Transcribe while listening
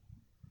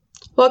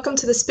Welcome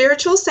to the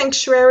Spiritual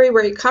Sanctuary,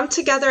 where we come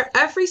together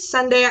every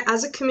Sunday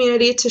as a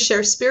community to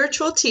share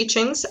spiritual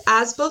teachings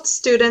as both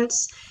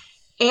students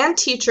and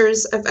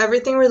teachers of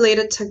everything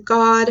related to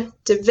God,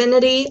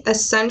 divinity,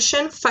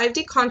 ascension,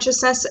 5D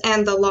consciousness,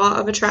 and the law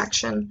of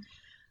attraction.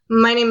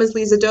 My name is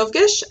Lisa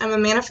Dovgish. I'm a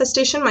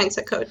manifestation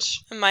mindset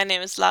coach. My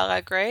name is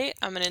Lara Gray.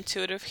 I'm an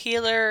intuitive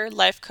healer,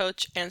 life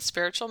coach, and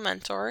spiritual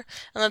mentor.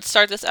 And let's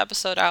start this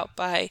episode out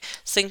by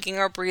syncing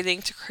our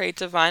breathing to create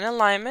divine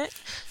alignment.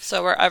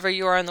 So wherever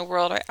you are in the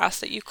world, I ask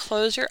that you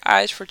close your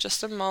eyes for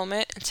just a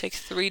moment and take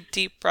 3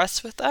 deep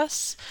breaths with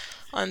us.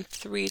 On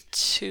 3,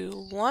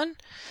 2, 1.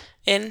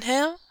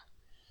 Inhale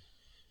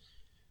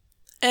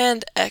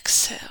and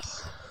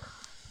exhale.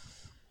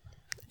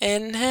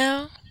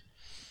 Inhale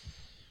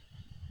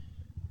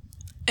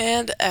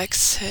and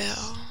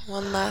exhale.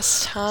 One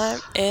last time.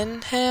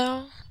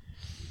 Inhale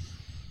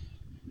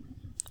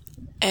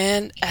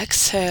and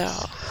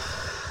exhale.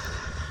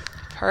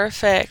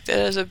 Perfect. It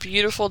is a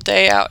beautiful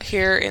day out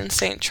here in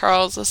St.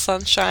 Charles. The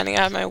sun's shining.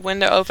 I have my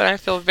window open. I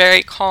feel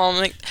very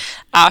calm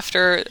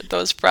after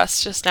those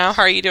breaths just now.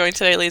 How are you doing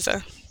today,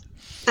 Lisa?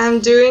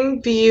 I'm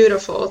doing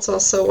beautiful. It's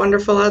also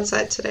wonderful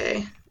outside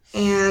today.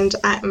 And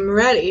I'm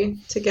ready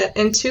to get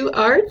into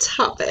our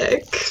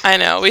topic. I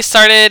know.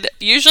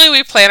 Usually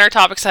we plan our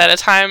topics ahead of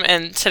time,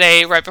 and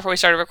today, right before we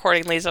started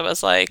recording, Lisa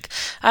was like,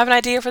 I have an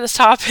idea for this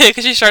topic,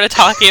 and she started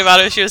talking about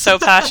it. She was so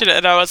passionate,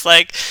 and I was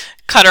like,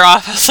 cut her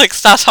off. I was like,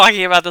 stop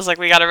talking about this. Like,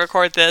 we got to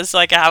record this.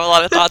 Like, I have a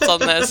lot of thoughts on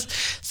this.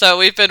 So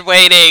we've been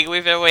waiting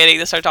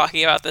to start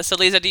talking about this. So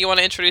Lisa, do you want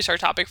to introduce our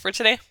topic for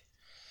today?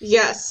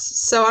 Yes.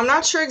 So I'm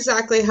not sure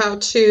exactly how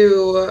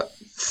to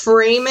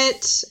frame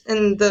it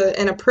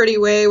in a pretty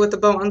way with a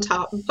bow on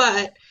top,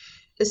 but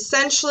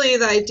essentially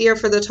the idea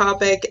for the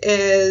topic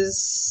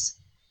is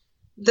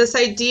this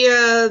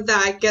idea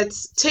that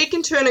gets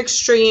taken to an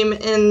extreme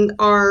in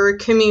our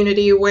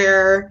community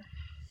where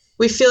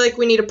we feel like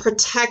we need to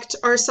protect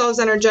ourselves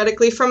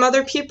energetically from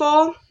other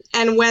people.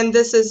 And when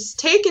this is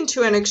taken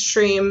to an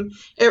extreme,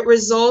 it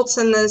results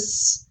in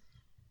this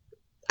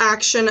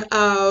action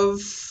of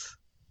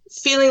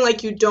feeling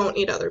like you don't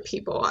need other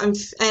people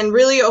and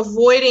really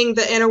avoiding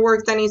the inner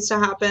work that needs to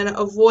happen,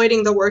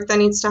 avoiding the work that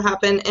needs to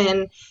happen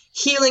in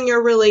healing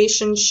your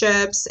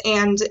relationships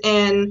and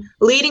in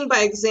leading by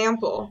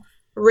example,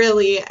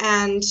 really,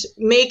 and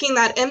making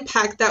that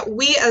impact that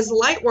we as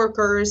light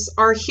workers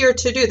are here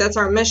to do. That's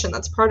our mission.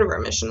 That's part of our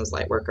mission as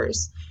light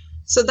workers.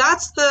 So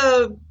that's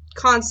the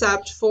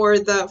concept for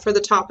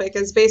the topic,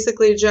 is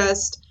basically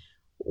just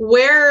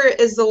where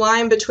is the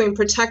line between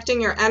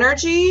protecting your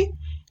energy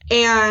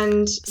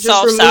and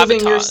just removing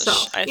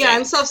yourself.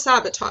 And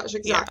self-sabotage,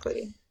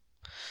 exactly.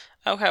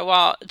 Yeah. Okay,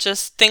 well,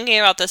 just thinking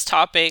about this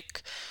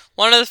topic,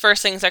 one of the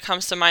first things that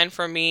comes to mind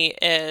for me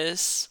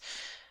is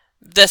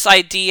this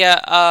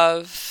idea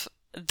of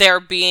there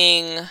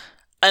being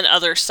an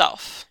other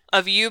self,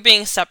 of you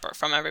being separate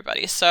from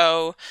everybody.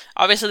 So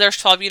obviously there's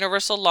 12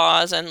 universal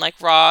laws, and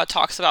like Ra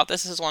talks about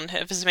this as one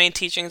of his main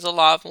teachings, the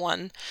law of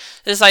one.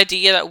 This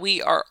idea that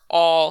we are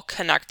all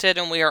connected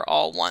and we are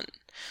all one.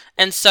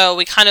 And so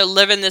we kind of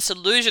live in this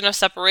illusion of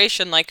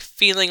separation, like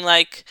feeling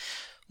like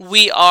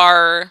we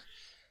are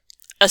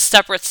a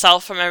separate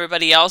self from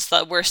everybody else,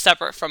 that we're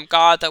separate from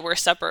God, that we're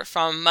separate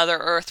from Mother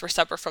Earth, we're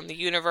separate from the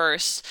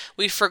universe.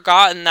 We've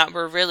forgotten that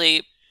we're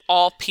really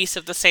all piece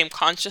of the same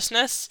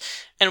consciousness,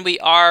 and we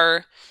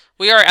are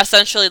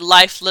essentially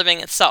life living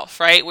itself,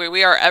 right?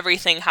 We are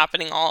everything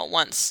happening all at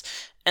once.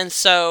 And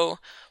so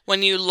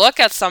when you look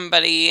at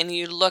somebody and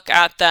you look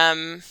at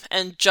them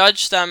and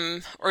judge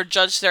them or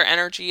judge their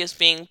energy as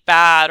being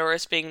bad or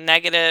as being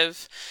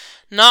negative,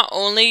 not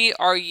only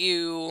are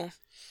you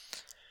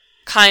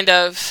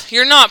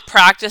you're not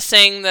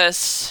practicing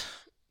this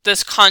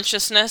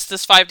consciousness,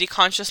 this 5D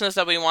consciousness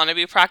that we want to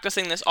be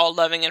practicing, this all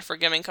loving and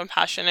forgiving,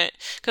 compassionate,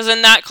 because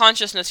in that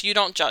consciousness you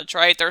don't judge,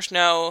 right? There's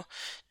no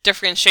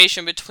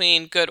differentiation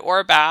between good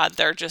or bad.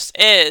 There just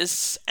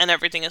is, and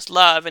everything is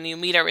love, and you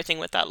meet everything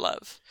with that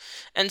love.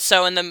 And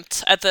so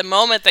at the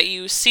moment that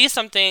you see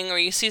something or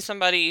you see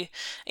somebody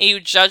and you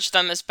judge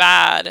them as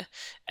bad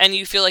and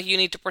you feel like you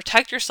need to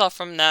protect yourself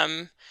from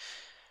them,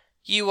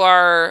 you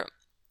are,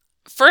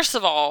 first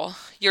of all,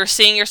 you're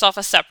seeing yourself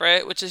as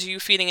separate, which is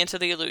you feeding into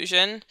the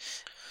illusion.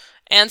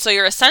 And so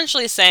you're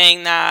essentially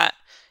saying that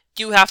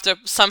you have to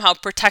somehow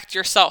protect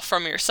yourself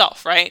from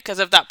yourself, right? Because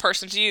if that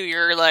person's you,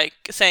 you're like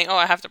saying, oh,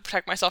 I have to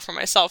protect myself from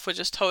myself, which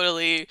is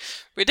totally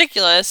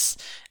ridiculous.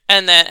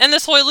 And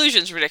this whole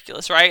illusion is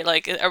ridiculous, right?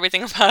 Like,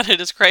 everything about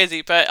it is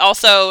crazy, but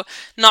also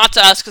not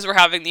to us because we're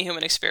having the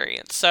human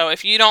experience. So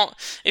if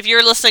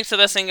you're listening to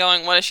this and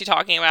going, what is she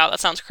talking about? That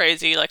sounds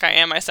crazy. Like, I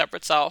am my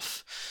separate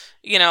self.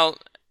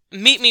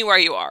 Meet me where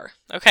you are,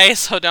 okay?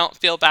 So don't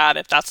feel bad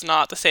if that's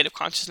not the state of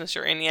consciousness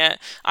you're in yet.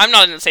 I'm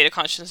not in the state of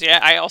consciousness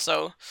yet. I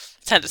also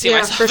tend to see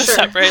myself as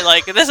separate.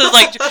 Like, this is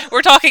like,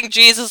 we're talking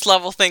Jesus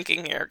level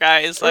thinking here,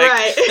 guys. Like,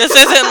 right. This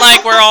isn't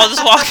like we're all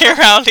just walking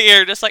around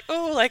here just like,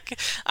 oh, like,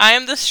 I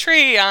am this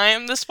tree, I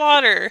am this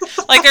water.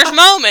 Like, there's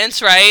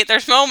moments, right?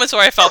 There's moments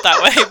where I felt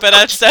that way, but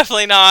it's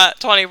definitely not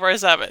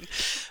 24/7.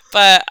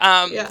 But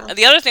Yeah.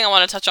 the other thing I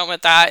want to touch on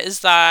with that is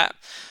that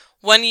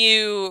when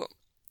you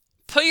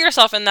put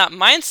yourself in that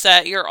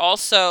mindset, you're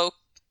also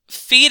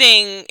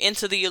feeding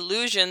into the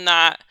illusion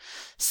that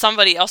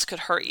somebody else could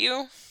hurt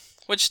you,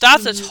 which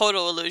that's a Hmm.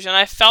 total illusion.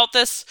 I felt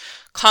this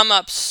come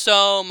up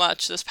so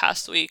much this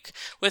past week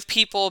with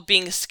people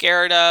being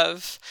scared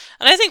of,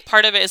 and I think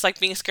part of it is like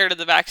being scared of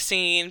the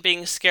vaccine,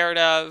 being scared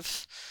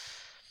of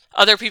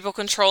other people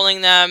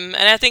controlling them.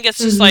 And I think it's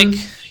just like Hmm.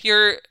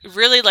 you're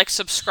really like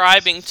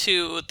subscribing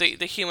to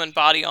the human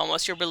body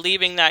almost. You're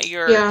believing that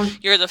Yeah.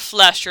 you're the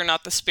flesh, you're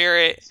not the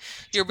spirit.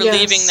 You're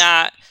believing Yes.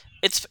 that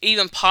it's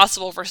even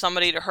possible for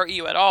somebody to hurt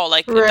you at all.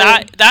 Like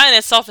Right. that in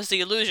itself is the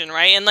illusion,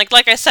 right? And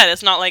like I said,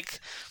 it's not like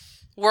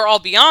we're all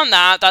beyond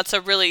that. That's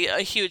a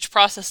huge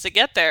process to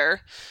get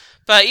there.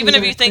 But even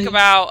if you think Exactly.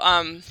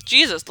 about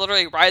Jesus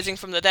literally rising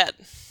from the dead,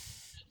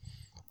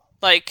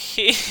 like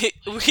he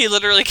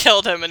literally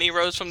killed him and he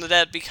rose from the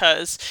dead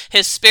because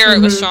his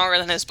spirit was Hmm. stronger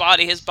than his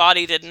body. His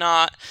body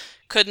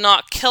could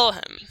not kill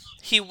him.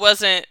 He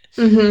wasn't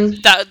Hmm.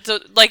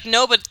 like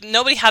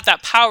nobody had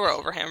that power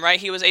over him, right?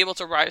 He was able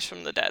to rise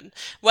from the dead.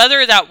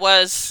 Whether that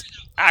was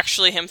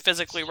actually him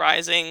physically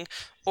rising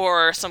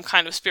or some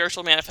kind of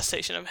spiritual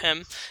manifestation of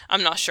him,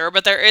 I'm not sure.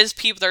 But there's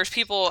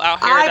people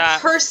out here I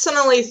that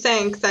personally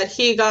think that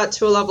he got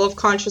to a level of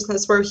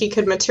consciousness where he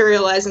could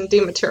materialize and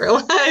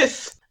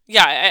dematerialize.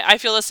 yeah, I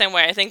feel the same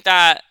way. I think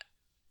that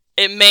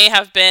it may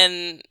have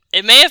been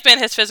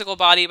his physical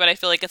body, but I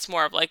feel like it's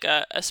more of like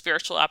a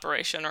spiritual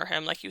apparition or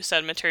him, like you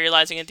said,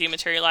 materializing and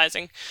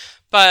dematerializing.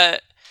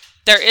 But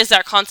there is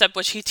that concept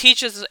which he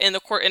teaches in a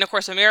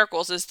Course of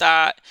Miracles is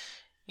that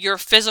your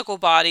physical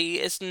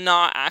body is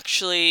not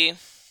actually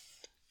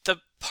the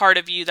part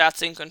of you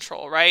that's in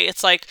control, right?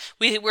 It's like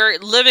we're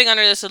living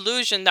under this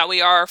illusion that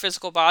we are our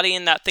physical body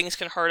and that things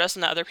can hurt us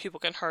and that other people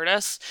can hurt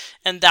us.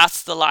 And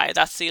that's the lie.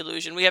 That's the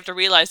illusion. We have to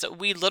realize that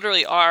we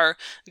literally are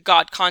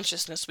God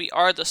consciousness. We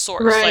are the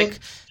source. Right. Like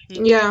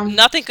Yeah.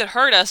 nothing could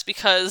hurt us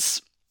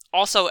because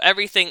also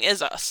everything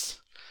is us.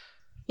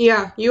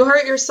 Yeah. You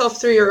hurt yourself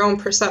through your own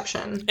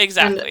perception and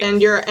Exactly.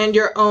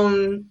 your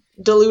own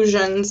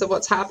delusions of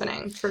what's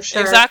happening, for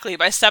sure. Exactly.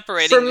 By For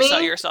separating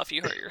me, yourself,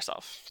 you hurt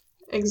yourself.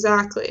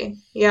 exactly.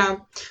 Yeah.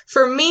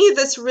 For me,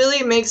 this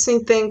really makes me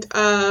think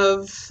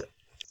of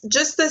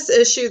just this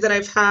issue that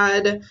I've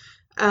had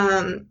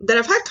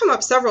come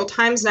up several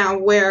times now,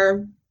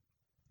 where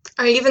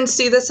I even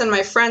see this in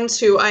my friends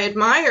who I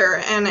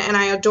admire and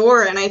I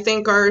adore and I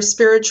think are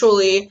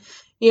spiritually,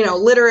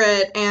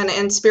 literate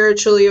and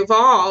spiritually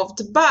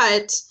evolved.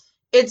 But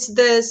it's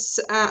this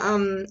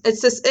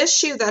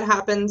issue that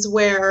happens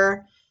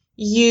where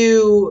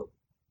you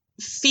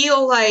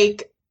feel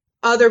like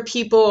other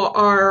people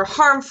are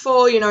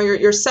harmful.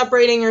 You're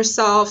separating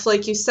yourself,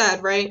 like you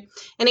said, right?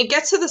 And it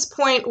gets to this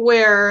point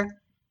where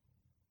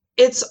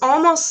it's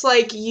almost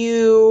like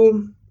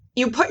you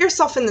put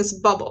yourself in this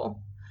bubble.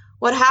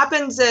 What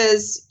happens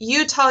is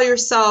you tell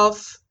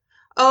yourself,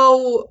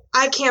 "Oh,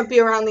 I can't be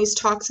around these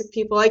toxic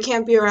people. I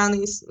can't be around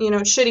these,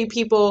 shitty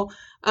people,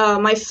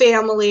 my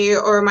family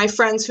or my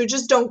friends who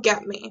just don't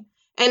get me."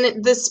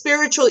 And the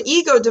spiritual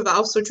ego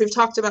develops, which we've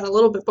talked about a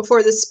little bit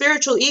before. The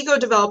spiritual ego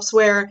develops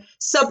where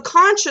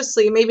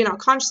subconsciously, maybe not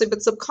consciously,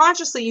 but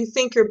subconsciously, you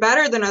think you're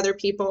better than other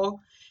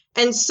people.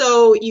 And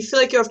so you feel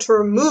like you have to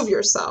remove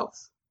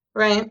yourself,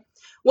 right?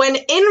 When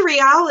in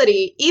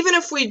reality, even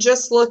if we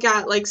just look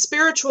at like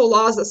spiritual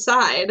laws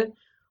aside,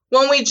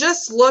 when we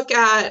just look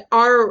at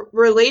our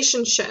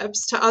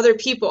relationships to other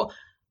people,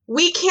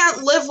 we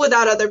can't live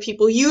without other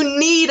people. You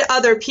need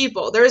other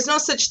people. There is no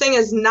such thing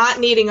as not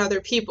needing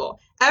other people.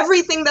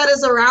 Everything that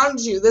is around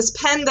you, this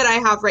pen that I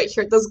have right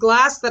here, this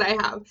glass that I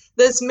have,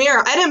 this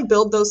mirror, I didn't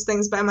build those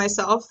things by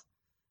myself.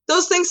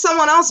 Those things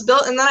someone else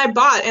built and then I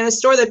bought in a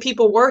store that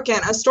people work in,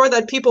 a store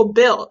that people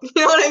built.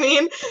 You know what I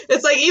mean?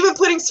 It's like, even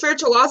putting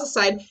spiritual laws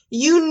aside,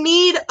 you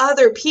need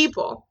other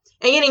people.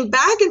 And getting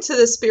back into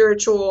the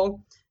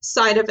spiritual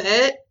side of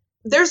it,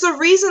 there's a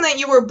reason that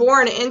you were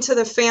born into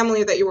the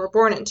family that you were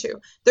born into.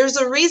 There's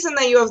a reason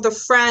that you have the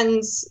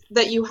friends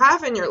that you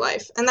have in your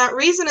life. And that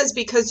reason is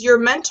because you're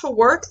meant to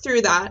work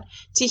through that,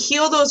 to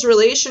heal those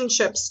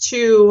relationships,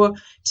 to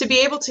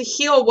be able to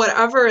heal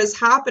whatever is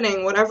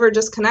happening, whatever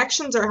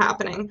disconnections are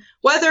happening,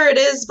 whether it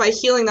is by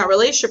healing that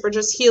relationship or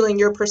just healing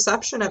your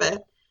perception of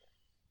it.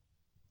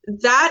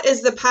 That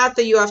is the path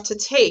that you have to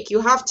take.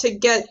 You have to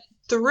get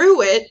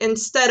through it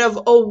instead of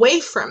away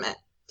from it.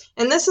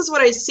 And this is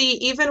what I see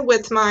even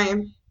with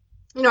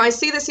I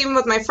see this even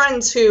with my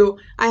friends who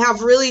I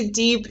have really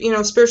deep,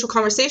 spiritual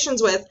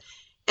conversations with.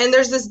 And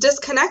there's this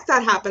disconnect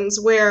that happens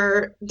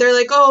where they're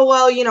like, "Oh,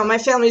 well, my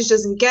family just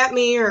doesn't get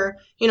me," or,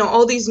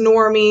 all these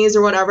normies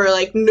or whatever,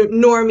 like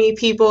normie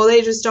people,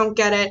 they just don't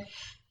get it.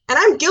 And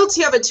I'm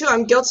guilty of it too.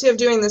 I'm guilty of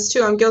doing this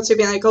too. I'm guilty of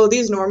being like, "Oh,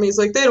 these normies,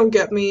 like, they don't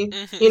get me,"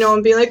 Hmm.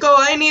 and being like, "Oh,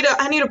 I need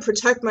to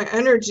protect my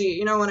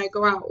energy, when I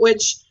go out,"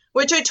 which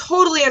I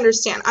totally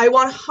understand. I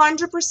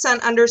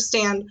 100%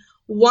 understand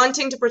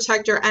wanting to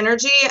protect your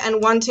energy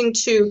and wanting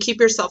to keep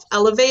yourself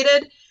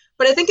elevated.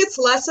 But I think it's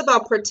less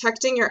about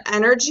protecting your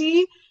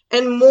energy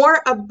and more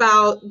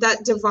about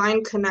that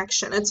divine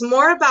connection. It's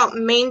more about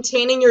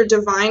maintaining your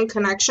divine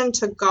connection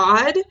to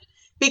God,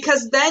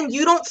 because then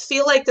you don't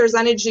feel like there's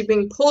energy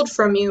being pulled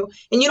from you,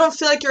 and you don't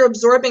feel like you're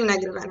absorbing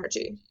negative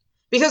energy.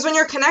 Because when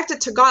you're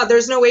connected to God,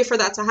 there's no way for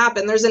that to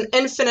happen. There's an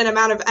infinite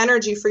amount of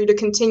energy for you to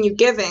continue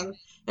giving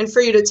and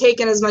for you to take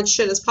in as much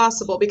shit as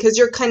possible, because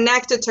you're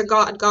connected to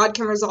God. God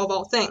can resolve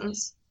all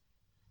things.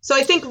 So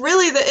I think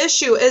really the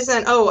issue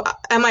isn't, oh,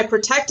 am I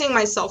protecting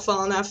myself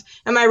well enough?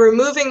 Am I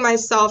removing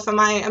myself? Am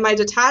I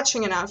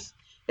detaching enough?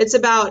 It's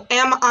about,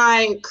 am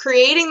I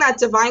creating that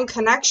divine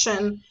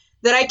connection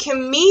that I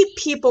can meet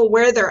people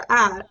where they're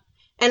at,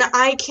 and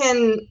I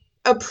can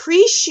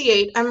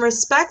appreciate and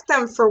respect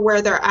them for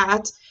where they're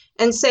at,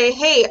 and say,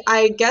 hey,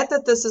 I get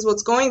that this is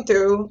what's going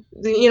through,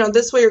 this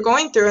is what you're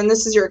going through, and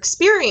this is your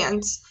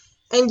experience.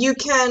 And you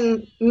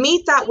can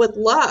meet that with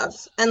love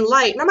and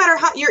light, no matter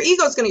how your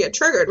ego is going to get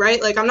triggered,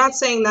 right? Like, I'm not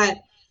saying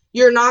that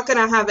you're not going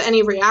to have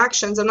any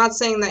reactions. I'm not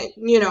saying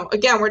that,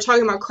 again, we're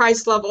talking about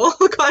Christ level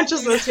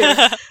consciousness here,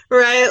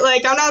 right?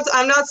 Like,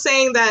 I'm not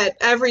saying that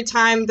every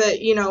time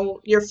that,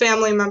 your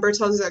family member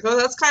tells you, like, oh,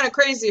 that's kind of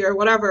crazy or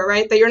whatever,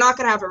 right? That you're not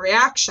going to have a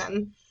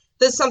reaction.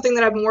 This is something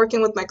that I've been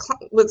working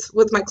with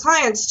with my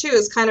clients too,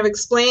 is kind of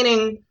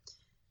explaining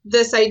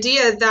this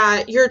idea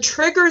that your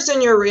triggers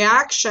and your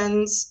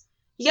reactions,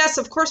 yes,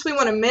 of course we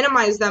want to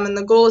minimize them, and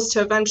the goal is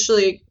to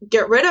eventually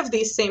get rid of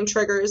these same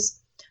triggers.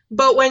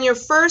 But when you're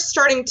first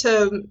starting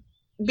to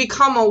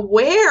become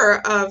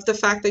aware of the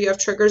fact that you have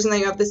triggers and that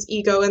you have this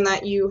ego and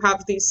that you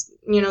have these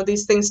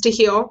things to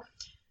heal,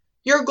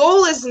 your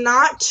goal is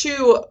not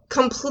to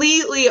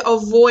completely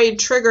avoid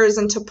triggers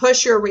and to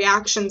push your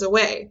reactions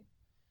away,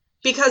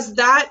 because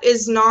that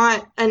is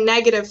not a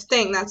negative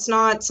thing. That's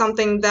not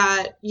something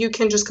that you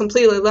can just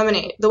completely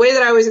eliminate. The way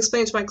that I always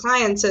explain to my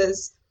clients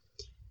is,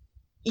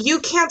 you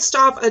can't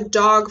stop a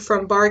dog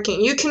from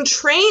barking. You can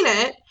train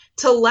it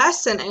to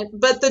lessen it,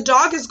 but the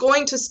dog is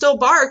going to still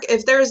bark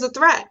if there is a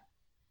threat.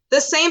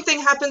 The same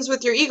thing happens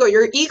with your ego.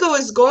 Your ego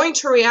is going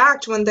to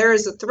react when there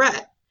is a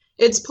threat.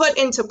 It's put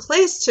into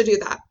place to do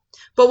that.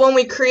 But when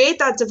we create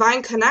that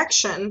divine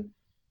connection,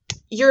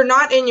 you're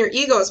not in your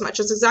ego as much.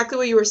 It's exactly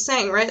what you were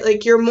saying, right?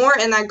 Like, you're more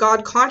in that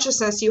God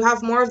consciousness. You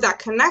have more of that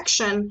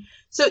connection.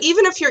 So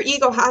even if your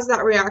ego has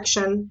that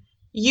reaction,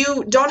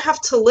 you don't have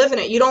to live in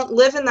it. You don't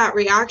live in that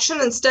reaction.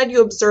 Instead,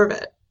 you observe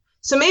it.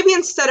 So maybe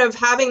instead of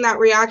having that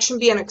reaction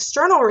be an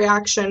external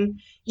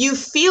reaction, you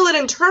feel it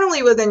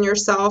internally within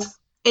yourself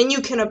and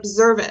you can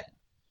observe it,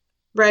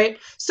 right?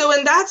 So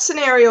in that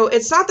scenario,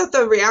 it's not that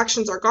the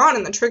reactions are gone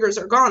and the triggers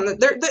are gone.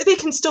 They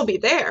can still be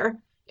there.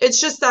 It's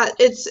just that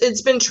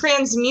it's been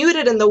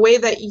transmuted in the way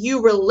that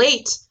you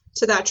relate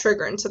to that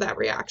trigger and to that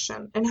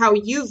reaction and how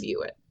you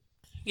view it.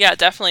 Yeah,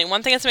 definitely.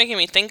 One thing it's making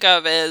me think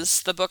of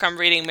is the book I'm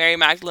reading, Mary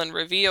Magdalene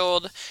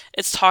Revealed.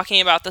 It's talking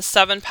about the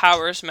 7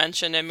 powers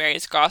mentioned in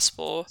Mary's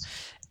Gospel,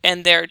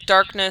 and their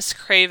darkness,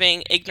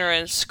 craving,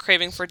 ignorance,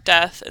 craving for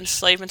death,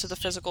 enslavement to the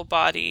physical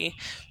body,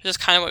 which is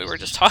kind of what we were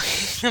just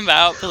talking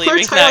about,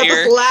 believing that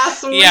you're...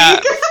 last week. Yeah.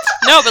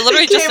 No, but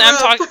literally just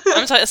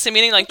now,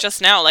 meaning like just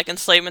now, like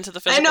enslavement to the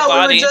physical body. I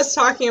know, we were just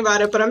talking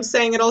about it, but I'm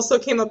saying it also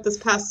came up this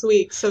past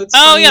week, so it's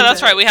Oh, yeah,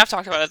 that's right. We have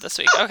talked about it this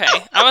week. Okay.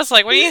 I was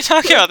like, what are you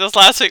talking about this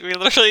last week?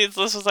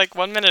 This was like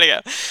 1 minute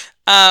ago.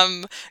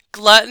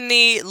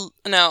 Gluttony,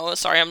 no,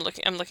 sorry, I'm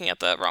looking at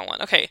the wrong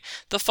one. Okay.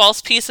 The false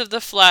peace of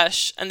the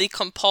flesh and the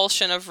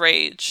compulsion of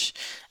rage.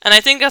 And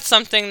I think that's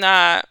something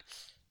that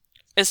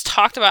is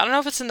talked about. I don't know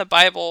if it's in the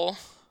Bible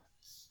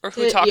or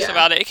who talks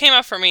about it. It came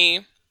up for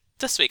me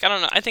this week. I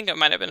don't know. I think it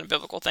might have been a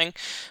biblical thing,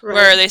 right,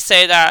 where they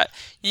say that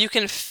you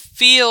can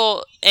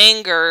feel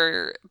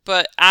anger,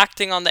 but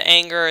acting on the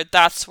anger,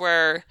 that's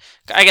where,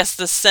 I guess,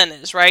 the sin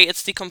is, right?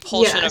 It's the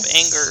compulsion of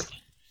anger.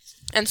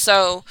 And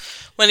so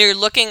when you're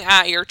looking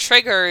at your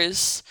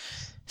triggers,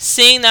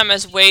 seeing them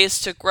as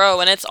ways to grow,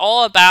 and it's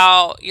all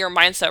about your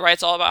mindset, right?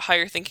 It's all about how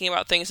you're thinking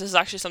about things. This is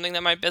actually something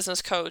that my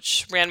business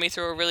coach ran me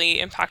through a really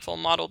impactful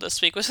model this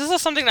week, which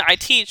is something that I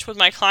teach with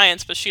my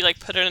clients, but she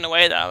put it in a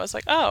way that I was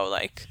like, oh,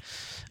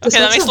 okay,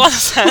 that makes a lot of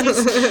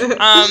sense.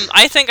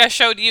 I think I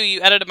showed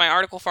you edited my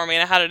article for me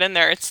and I had it in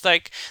there. It's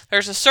like,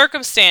 there's a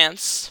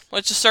circumstance,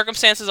 which the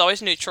circumstance is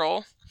always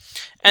neutral,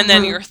 and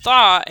then your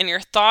thought, and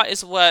your thought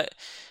is what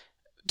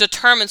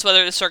determines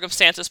whether the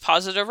circumstance is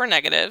positive or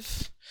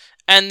negative.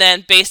 And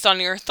then based on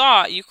your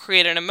thought, you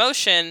create an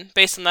emotion.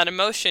 Based on that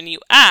emotion, you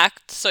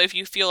act. So if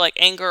you feel like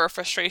anger or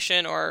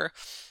frustration or,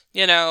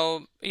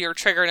 you're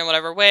triggered in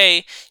whatever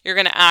way, you're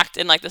going to act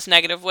in this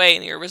negative way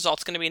and your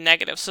result's going to be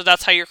negative. So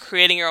that's how you're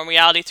creating your own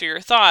reality through your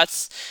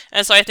thoughts.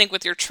 And so I think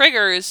with your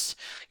triggers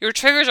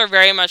are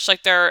very much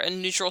like they're a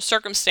neutral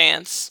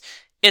circumstance.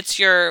 It's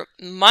your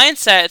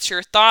mindset, it's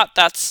your thought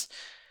that's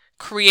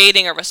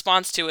creating a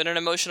response to it, an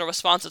emotional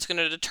response that's going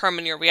to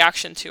determine your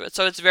reaction to it.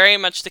 So it's very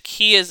much, the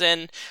key is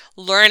in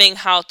learning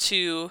how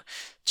to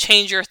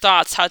change your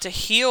thoughts, how to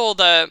heal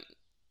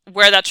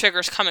where that trigger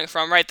is coming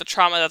from, right? The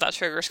trauma that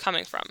trigger is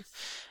coming from,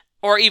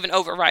 or even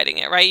overriding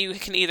it, right? You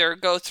can either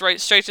go straight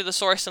to the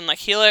source and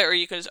heal it, or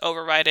you can just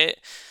override it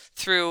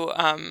through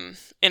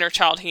inner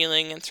child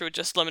healing and through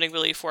just limiting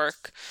belief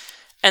work.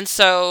 And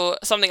so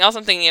something else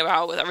I'm thinking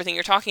about with everything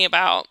you're talking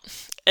about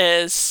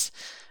is,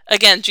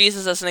 again,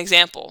 Jesus as an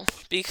example.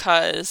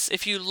 Because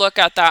if you look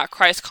at that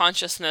Christ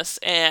consciousness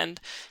and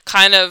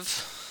kind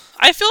of,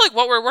 I feel like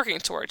what we're working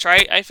towards,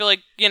 right? I feel like,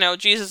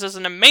 Jesus is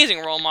an amazing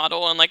role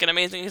model and like an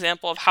amazing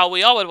example of how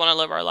we all would want to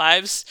live our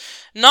lives.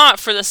 Not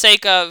for the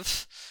sake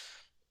of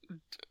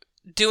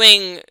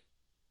doing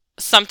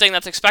something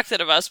that's expected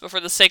of us, but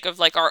for the sake of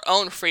like our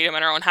own freedom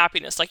and our own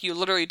happiness. Like you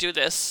literally do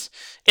this.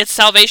 It's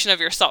salvation of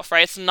yourself,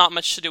 right? It's not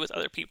much to do with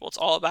other people. It's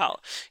all about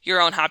your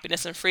own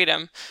happiness and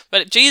freedom.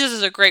 But Jesus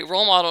is a great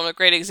role model and a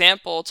great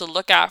example to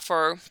look at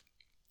for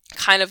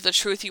kind of the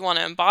truth you want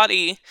to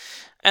embody.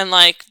 And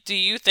like, do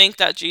you think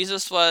that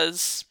Jesus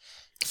was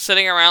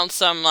sitting around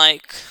some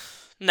like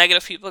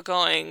negative people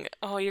going,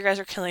 oh, you guys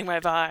are killing my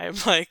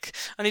vibe, like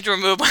I need to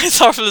remove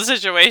myself from the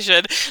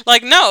situation?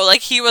 Like, no,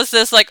 like he was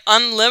this like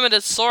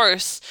unlimited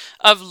source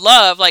of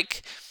love.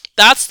 Like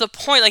that's the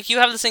point. Like you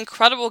have this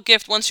incredible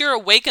gift. Once you're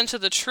awakened to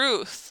the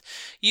truth,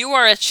 you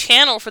are a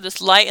channel for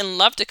this light and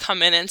love to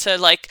come in and to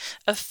like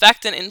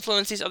affect and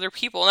influence these other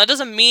people. And that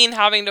doesn't mean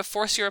having to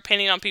force your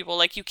opinion on people.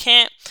 Like you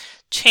can't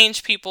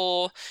change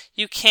people.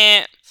 You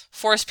can't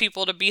force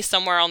people to be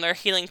somewhere on their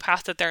healing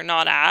path that they're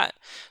not at.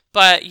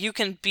 But you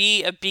can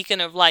be a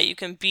beacon of light. You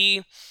can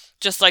be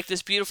just like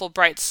this beautiful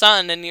bright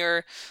sun, and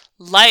your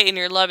light and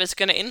your love is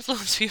going to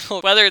influence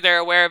people, whether they're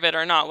aware of it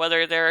or not,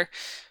 whether they're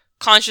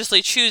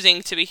consciously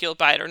choosing to be healed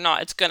by it or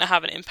not. It's going to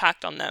have an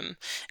impact on them.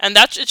 And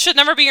that it should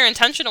never be your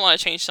intention to want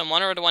to change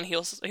someone or to want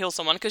to heal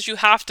someone, because you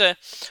have to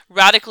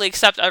radically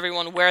accept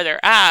everyone where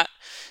they're at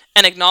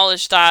and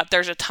acknowledge that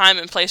there's a time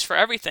and place for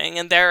everything,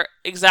 and they're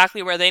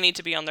exactly where they need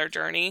to be on their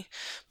journey.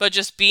 But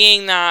just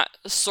being that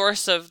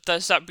source of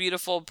that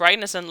beautiful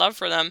brightness and love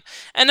for them.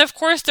 And of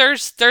course,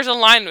 there's a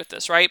line with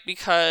this, right?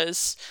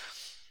 Because,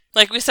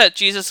 like we said,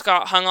 Jesus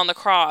got hung on the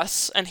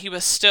cross, and he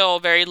was still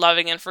very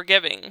loving and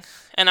forgiving.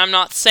 And I'm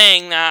not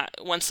saying that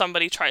when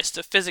somebody tries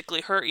to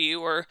physically hurt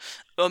you or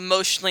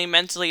emotionally,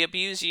 mentally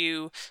abuse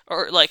you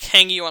or like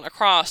hang you on a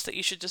cross that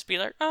you should just be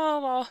like, oh,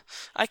 well,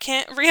 I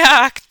can't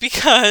react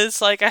because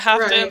like I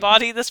have to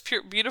embody this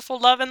pure, beautiful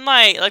love and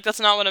light. Like that's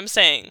not what I'm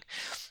saying.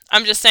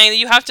 I'm just saying that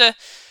you have to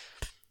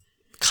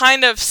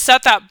kind of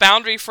set that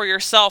boundary for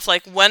yourself.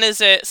 Like when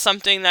is it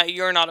something that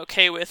you're not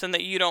okay with and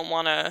that you don't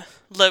want to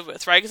live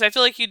with, right? Because I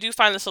feel like you do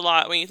find this a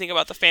lot when you think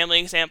about the family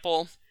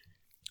example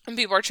and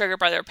people are triggered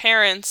by their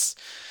parents.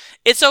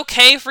 It's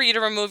okay for you to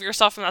remove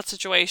yourself from that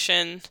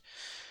situation.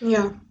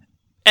 Yeah.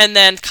 And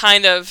then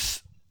kind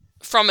of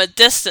from a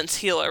distance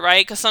heal it,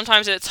 right? Because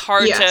sometimes it's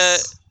hard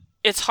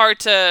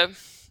to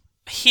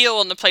heal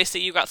in the place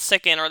that you got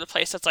sick in or the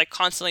place that's like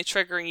constantly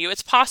triggering you.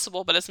 It's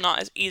possible, but it's not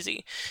as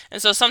easy.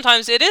 And so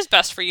sometimes it is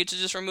best for you to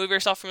just remove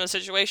yourself from the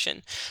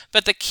situation.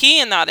 But the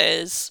key in that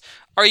is,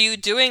 are you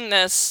doing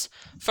this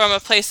from a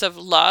place of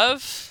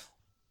love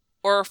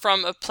or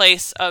from a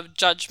place of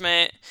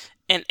judgment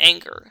and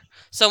anger?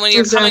 So when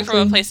you're coming from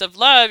a place of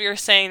love, you're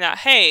saying that,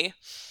 hey,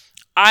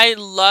 I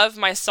love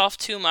myself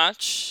too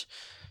much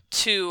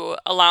to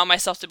allow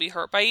myself to be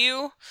hurt by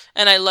you,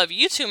 and I love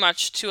you too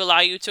much to allow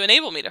you to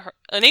enable you to hurt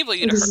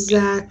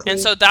me. And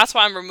so that's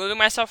why I'm removing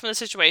myself from the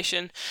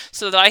situation,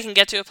 so that I can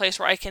get to a place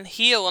where I can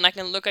heal and I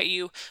can look at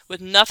you with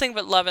nothing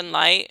but love and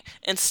light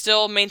and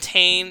still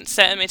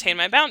set and maintain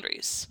my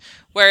boundaries.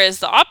 Whereas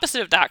the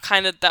opposite of that,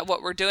 kind of that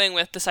what we're doing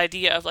with this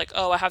idea of like,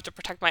 oh, I have to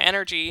protect my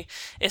energy,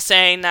 is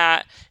saying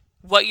that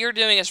what you're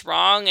doing is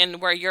wrong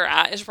and where you're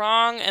at is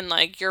wrong, and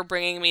like you're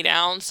bringing me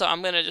down, so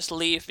I'm gonna just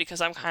leave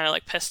because I'm kind of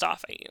like pissed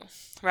off at you,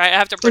 right? I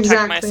have to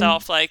protect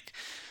myself. Like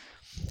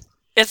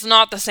it's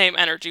not the same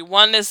energy.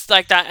 One is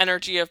like that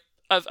energy of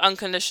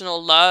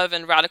unconditional love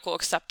and radical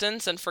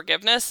acceptance and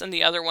forgiveness, and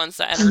the other one's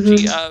the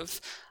energy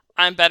of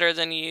I'm better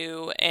than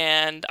you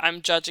and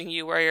I'm judging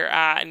you where you're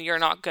at and you're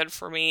not good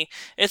for me.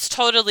 It's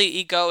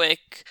totally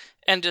egoic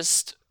and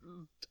just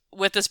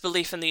with this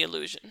belief in the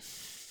illusion.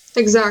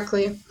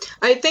 Exactly.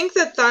 I think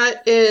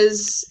that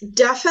is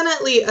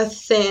definitely a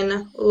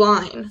thin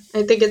line.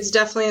 I think it's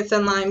definitely a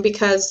thin line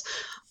because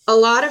a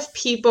lot of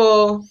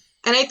people,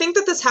 and I think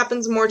that this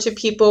happens more to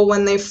people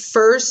when they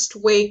first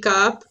wake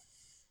up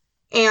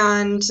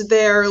and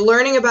they're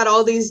learning about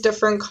all these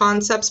different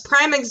concepts.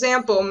 Prime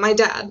example, my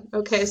dad.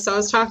 Okay, so I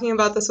was talking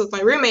about this with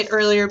my roommate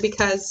earlier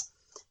because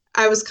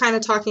I was kind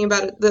of talking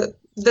about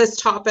this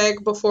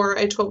topic before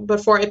I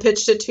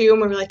pitched it to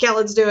him. We were like, yeah,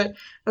 let's do it.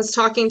 I was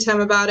talking to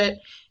him about it.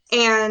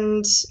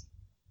 And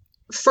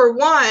for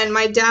one,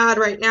 my dad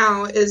right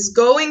now is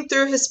going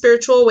through his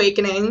spiritual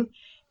awakening,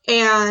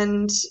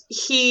 and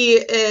he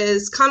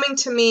is coming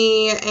to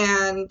me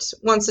and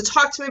wants to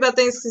talk to me about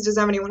things because he doesn't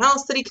have anyone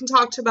else that he can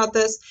talk to about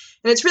this.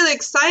 And it's really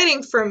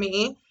exciting for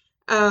me.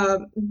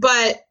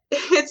 But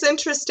it's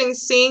interesting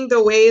seeing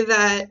the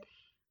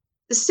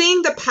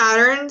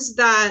patterns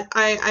that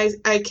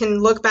I can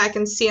look back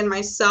and see in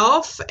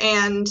myself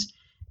and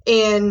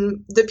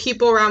in the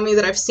people around me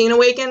that I've seen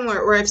awaken,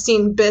 where I've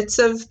seen bits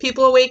of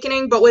people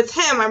awakening. But with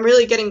him, I'm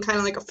really getting kind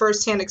of like a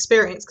firsthand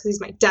experience because he's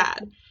my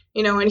dad.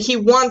 and he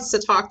wants to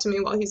talk to me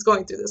while he's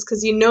going through this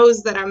because he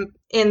knows that I'm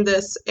in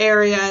this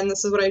area and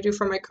this is what I do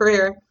for my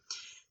career.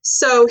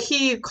 So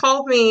he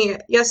called me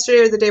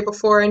yesterday or the day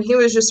before, and he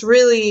was just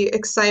really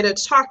excited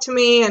to talk to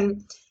me.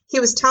 And he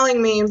was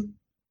telling me,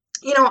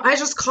 I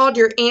just called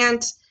your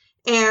aunt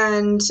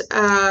and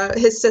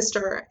his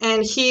sister.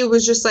 And he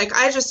was just like,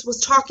 I just was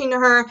talking to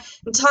her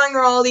and telling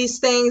her all these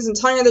things and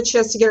telling her that she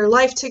has to get her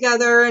life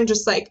together and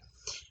just like,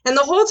 and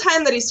the whole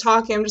time that he's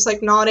talking, I'm just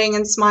like nodding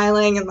and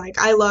smiling. And like,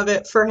 I love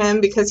it for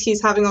him because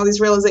he's having all these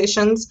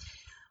realizations.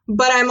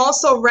 But I'm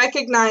also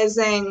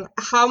recognizing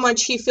how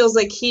much he feels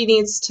like he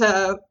needs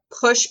to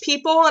push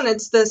people, and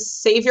it's this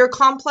savior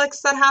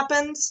complex that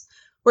happens,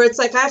 where it's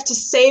like I have to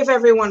save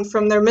everyone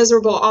from their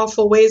miserable,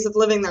 awful ways of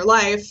living their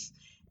life.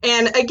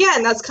 And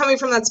again, that's coming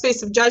from that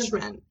space of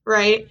judgment,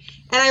 right?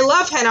 And I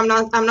love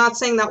him. I'm not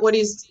saying that what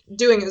he's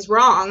doing is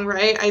wrong,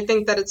 right? I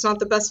think that it's not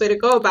the best way to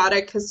go about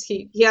it because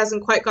he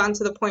hasn't quite gotten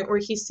to the point where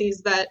he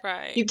sees that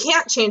you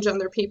can't change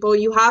other people.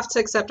 You have to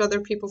accept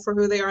other people for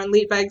who they are and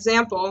lead by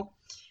example.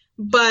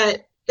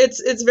 But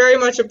it's very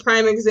much a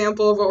prime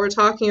example of what we're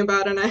talking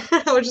about, and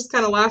I was just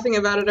kind of laughing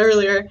about it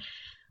earlier.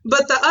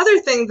 But the other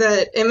thing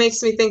that it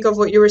makes me think of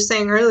what you were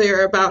saying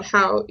earlier about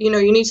how, you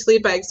need to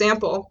lead by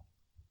example.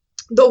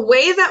 The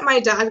way that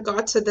my dad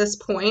got to this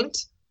point,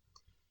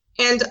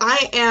 and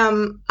I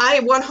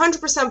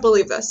 100%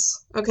 believe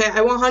this, okay?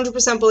 I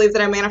 100% believe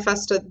that I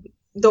manifested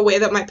the way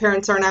that my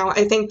parents are now.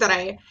 I think that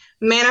I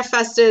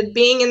manifested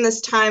being in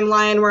this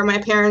timeline where my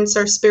parents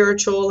are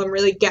spiritual and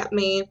really get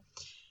me.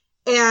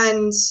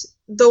 And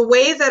the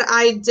way that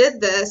I did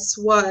this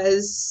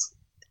was,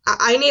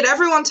 I need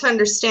everyone to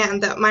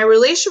understand that my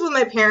relationship with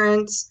my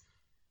parents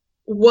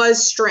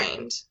was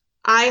strained.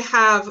 I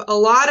have a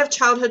lot of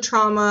childhood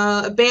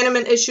trauma,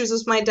 abandonment issues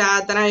with my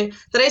dad that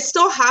I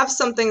still have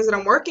some things that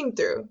I'm working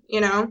through,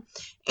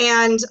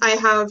 and I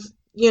have,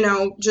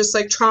 just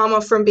like trauma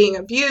from being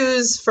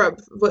abused from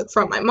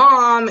my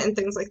mom and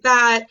things like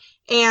that.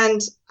 And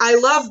I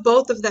love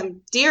both of them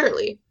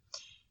dearly.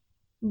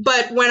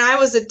 But when I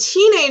was a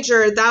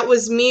teenager, that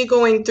was me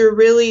going through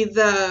really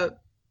the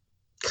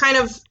kind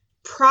of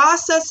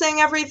processing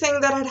everything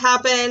that had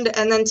happened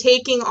and then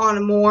taking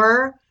on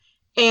more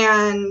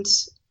and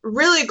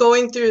really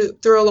going through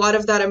a lot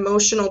of that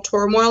emotional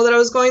turmoil that I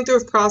was going through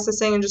of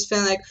processing and just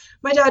feeling like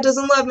my dad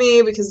doesn't love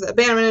me because of the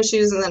abandonment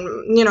issues, and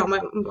then,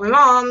 my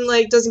mom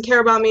like doesn't care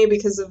about me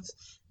because of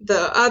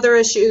the other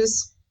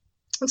issues.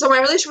 And so my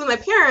relationship with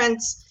my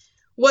parents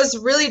was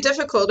really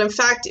difficult. In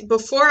fact,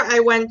 before I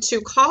went to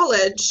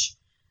college,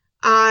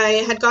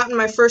 I had gotten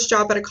my first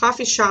job at a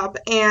coffee shop,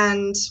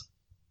 and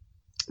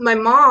my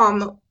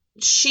mom,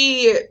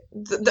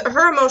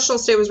 her emotional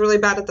state was really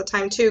bad at the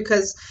time too,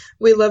 because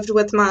we lived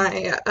with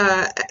my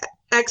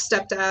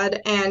ex-stepdad,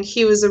 and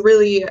he was a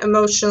really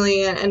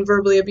emotionally and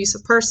verbally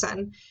abusive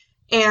person.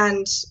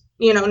 And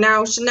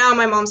now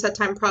my mom's had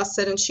time to process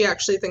it, and she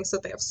actually thinks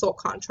that they have soul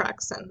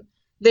contracts and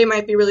they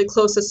might be really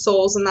close as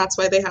souls, and that's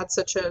why they had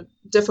such a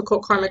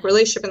difficult karmic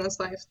relationship in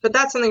this life. But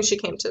that's something she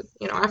came to,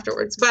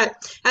 afterwards. But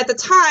at the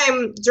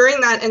time,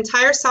 during that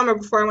entire summer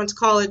before I went to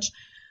college,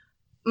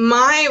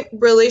 my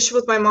relationship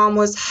with my mom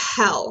was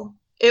hell.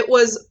 It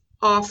was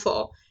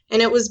awful.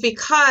 And it was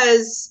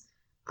because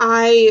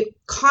I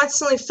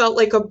constantly felt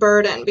like a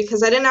burden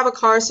because I didn't have a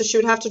car, so she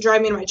would have to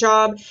drive me to my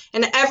job.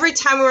 And every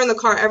time we were in the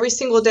car, every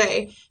single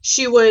day,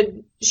 she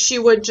would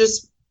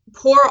just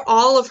pour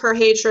all of her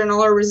hatred and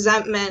all her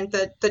resentment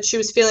that she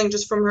was feeling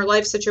just from her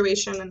life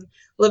situation and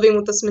living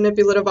with this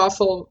manipulative,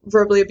 awful,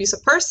 verbally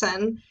abusive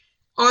person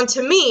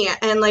onto me,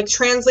 and like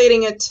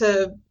translating it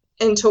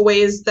into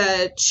ways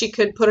that she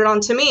could put it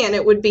onto me. And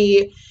it would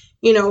be,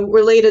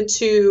 related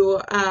to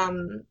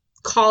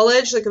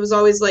college. Like it was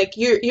always like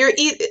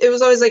it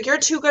was always like you're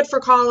too good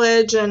for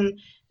college, and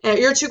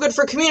you're too good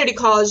for community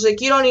college. Like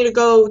you don't need to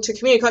go to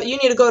community college. You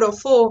need to go to a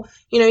full,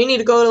 you need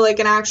to go to like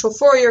an actual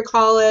 4-year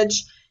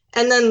college.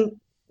 And then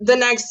the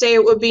next day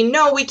it would be,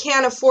 no, we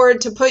can't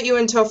afford to put you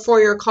into a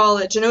 4-year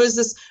college. And it was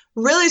this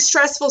really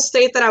stressful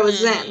state that I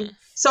was in.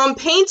 So I'm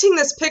painting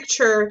this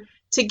picture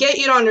to get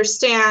you to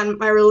understand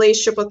my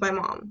relationship with my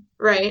mom,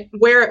 right?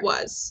 Where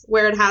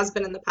it has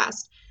been in the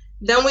past.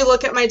 Then we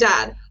look at my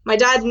dad. My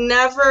dad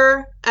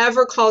never,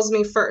 ever calls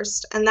me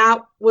first. And that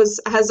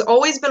has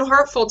always been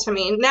hurtful to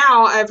me.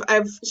 Now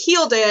I've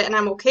healed it and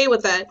I'm okay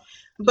with it.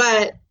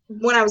 But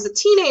when I was a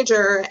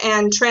teenager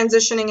and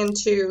transitioning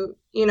into,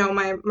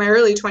 my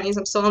early 20s,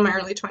 I'm still in my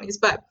early 20s,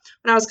 but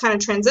when I was kind of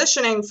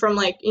transitioning from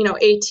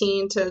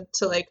 18 to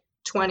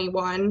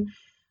 21,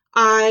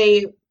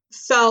 I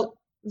felt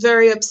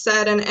very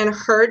upset and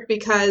hurt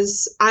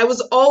because I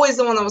was always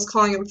the one that was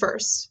calling him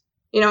first.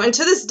 And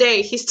to this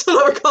day, he still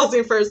never calls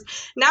me first.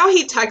 Now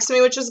he texts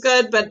me, which is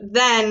good, but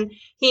then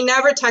he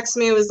never texts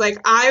me. It was like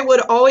I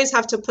would always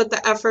have to put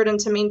the effort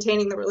into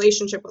maintaining the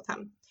relationship with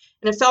him.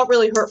 And it felt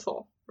really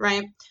hurtful,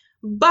 right?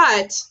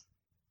 But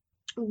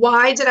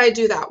why did I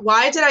do that?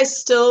 Why did I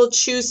still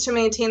choose to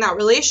maintain that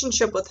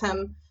relationship with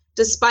him,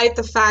 despite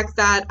the fact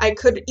that I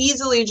could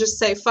easily just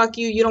say, fuck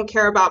you, you don't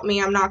care about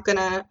me, I'm not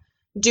gonna,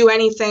 do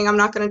anything. I'm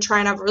not going to try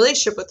and have a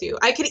relationship with you.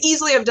 I could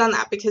easily have done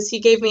that because he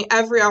gave me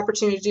every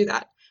opportunity to do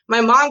that.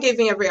 My mom gave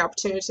me every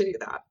opportunity to do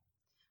that.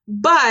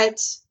 But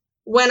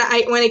when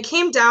it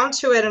came down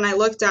to it and I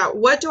looked at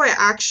what do I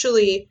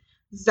actually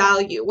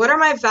value? What are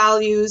my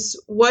values?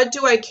 What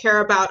do I care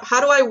about? How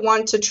do I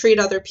want to treat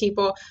other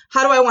people?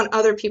 How do I want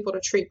other people to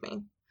treat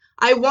me?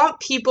 I want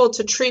people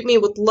to treat me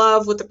with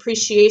love, with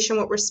appreciation,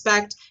 with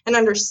respect, and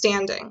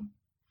understanding.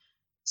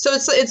 So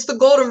it's the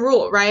golden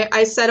rule, right?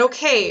 I said,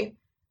 okay,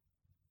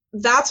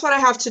 that's what I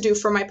have to do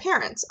for my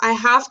parents. I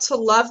have to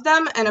love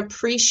them and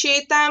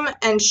appreciate them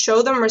and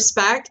show them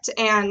respect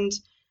and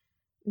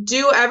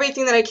do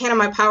everything that I can in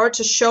my power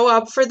to show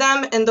up for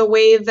them in the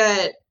way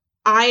that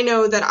I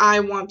know that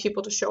I want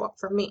people to show up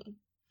for me.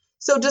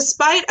 So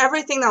despite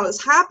everything that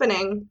was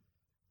happening,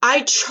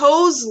 I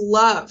chose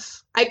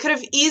love. I could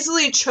have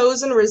easily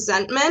chosen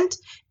resentment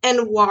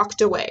and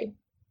walked away.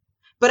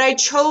 But I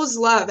chose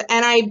love,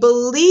 and I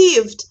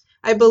believed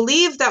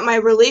that my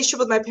relationship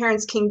with my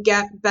parents can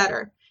get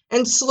better.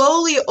 And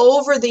slowly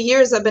over the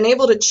years, I've been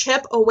able to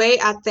chip away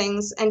at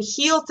things and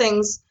heal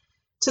things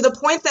to the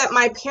point that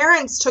my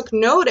parents took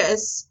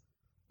notice.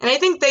 And I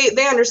think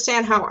they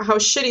understand how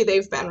shitty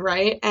they've been,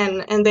 right?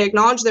 And they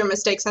acknowledge their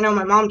mistakes. I know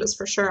my mom does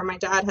for sure. My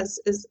dad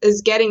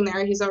is getting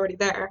there. He's already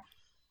there.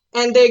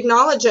 And they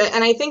acknowledge it.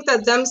 And I think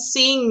that them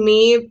seeing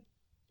me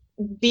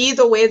be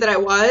the way that I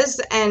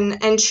was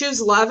and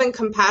choose love and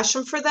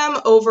compassion for them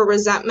over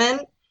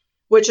resentment,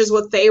 which is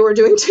what they were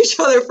doing to each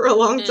other for a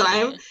long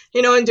time,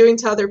 and doing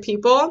to other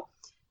people,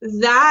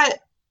 that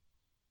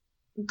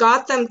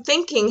got them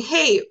thinking,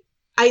 hey,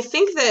 I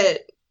think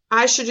that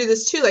I should do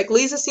this too. Like,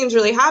 Lisa seems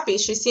really happy.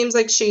 She seems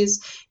like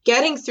she's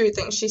getting through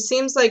things. She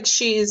seems like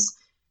she's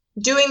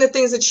doing the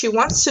things that she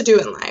wants to do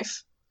in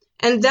life.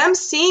 And them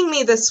seeing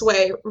me this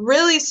way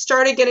really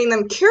started getting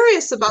them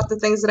curious about the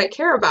things that I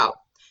care about.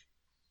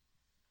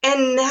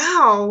 And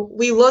now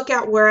we look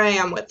at where I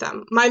am with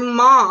them. My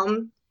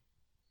mom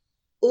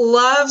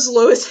loves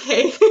Lois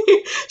Hay.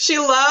 She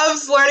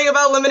loves learning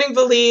about limiting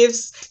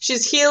beliefs.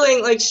 She's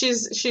healing, like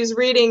she's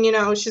reading,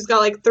 she's got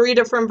like 3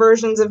 different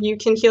versions of You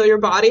Can Heal Your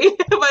Body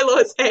by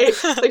Lois Hay.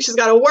 Like, she's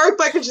got a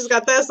workbook and she's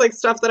got this, like,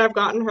 stuff that I've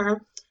gotten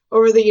her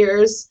over the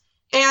years.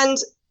 And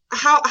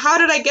how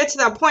did I get to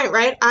that point,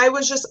 right? I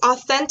was just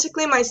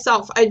authentically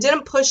myself. I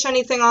didn't push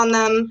anything on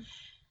them.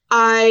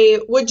 I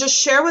would just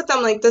share with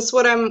them, like, this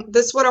what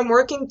I'm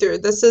working through.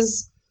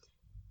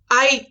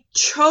 I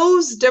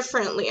chose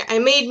differently. I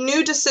made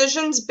new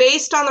decisions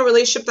based on the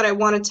relationship that I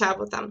wanted to have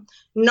with them,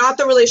 not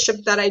the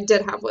relationship that I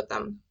did have with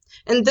them.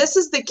 And this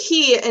is the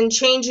key in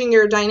changing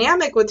your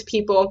dynamic with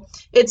people.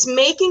 It's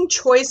making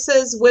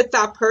choices with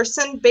that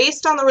person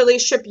based on the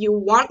relationship you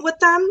want with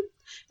them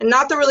and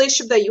not the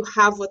relationship that you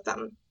have with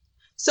them.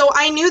 So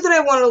I knew that I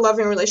wanted a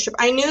loving relationship.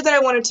 I knew that I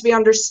wanted to be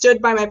understood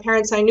by my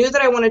parents. I knew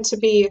that I wanted to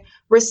be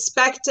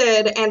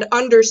respected and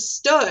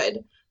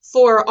understood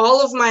for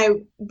all of my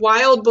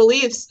wild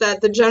beliefs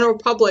that the general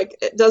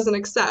public doesn't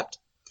accept.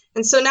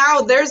 And so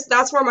now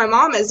that's where my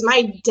mom is.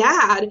 My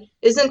dad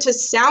is into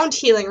sound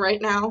healing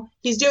right now.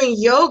 He's doing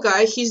yoga.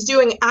 He's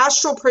doing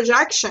astral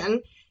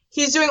projection.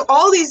 He's doing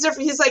all these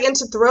different, he's like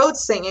into throat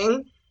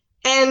singing.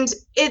 And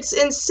it's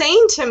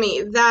insane to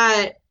me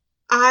that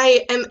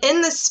I am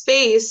in this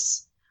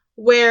space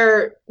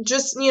where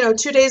just, 2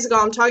 days ago,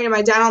 I'm talking to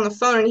my dad on the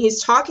phone and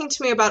he's talking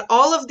to me about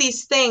all of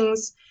these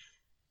things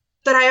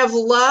that I have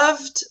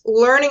loved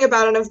learning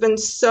about and have been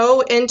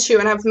so into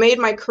and have made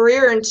my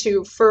career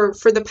into for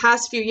the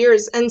past few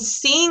years. And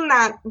seeing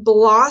that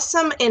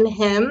blossom in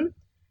him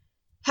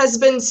has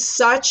been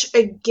such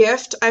a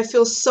gift. I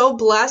feel so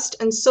blessed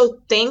and so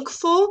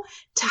thankful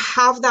to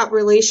have that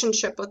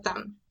relationship with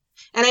them.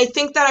 And I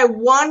think that I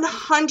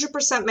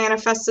 100%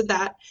 manifested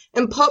that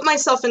and put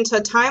myself into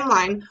a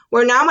timeline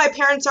where now my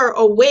parents are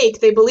awake.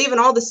 They believe in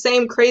all the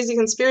same crazy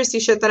conspiracy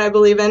shit that I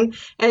believe in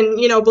and,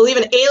 believe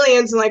in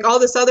aliens and like all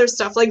this other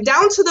stuff, like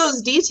down to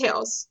those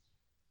details.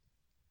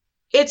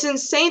 It's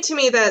insane to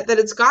me that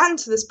it's gotten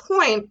to this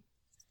point,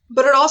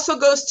 but it also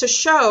goes to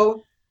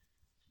show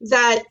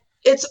that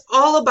it's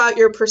all about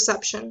your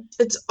perception.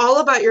 It's all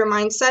about your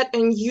mindset,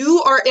 and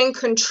you are in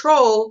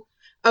control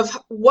of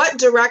what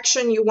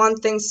direction you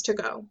want things to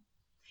go.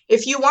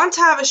 If you want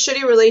to have a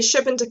shitty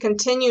relationship and to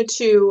continue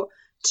to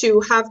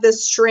have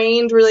this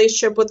strained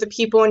relationship with the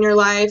people in your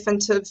life and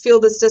to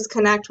feel this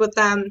disconnect with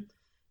them,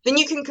 then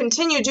you can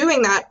continue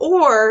doing that.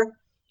 Or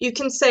you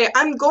can say,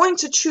 I'm going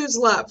to choose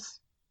love.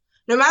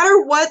 No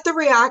matter what the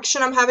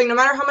reaction I'm having, no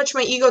matter how much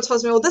my ego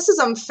tells me, well, this is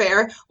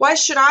unfair. Why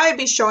should I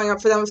be showing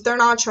up for them if they're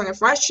not showing up?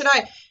 Why should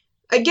I?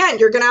 Again,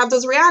 you're going to have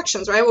those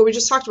reactions, right? What we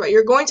just talked about.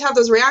 You're going to have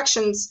those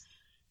reactions.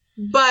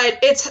 But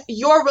it's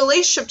your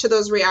relationship to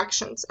those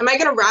reactions. Am I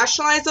going to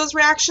rationalize those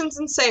reactions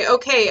and say,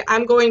 okay,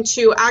 I'm going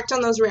to act on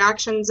those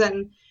reactions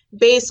and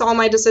base all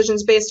my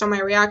decisions based on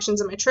my reactions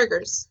and my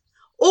triggers?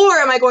 Or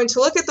am I going to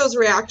look at those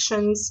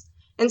reactions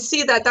and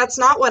see that that's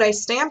not what I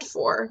stand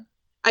for?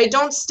 I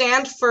don't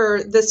stand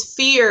for this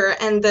fear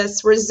and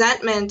this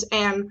resentment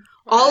and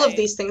all of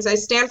these things. I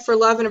stand for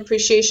love and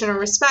appreciation and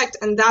respect,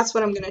 and that's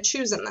what I'm going to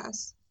choose in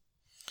this.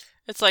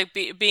 It's like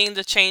being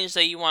the change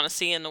that you want to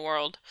see in the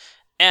world.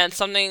 And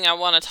something I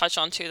want to touch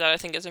on too that I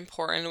think is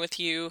important with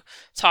you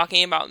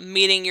talking about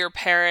meeting your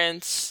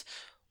parents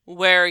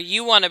where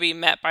you want to be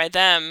met by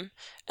them.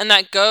 And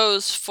that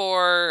goes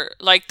for,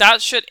 like,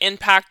 that should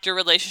impact your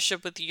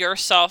relationship with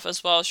yourself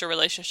as well as your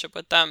relationship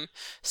with them.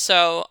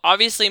 So,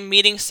 obviously,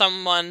 meeting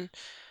someone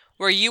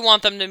where you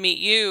want them to meet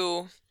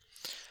you.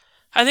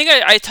 I think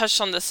I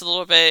touched on this a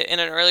little bit in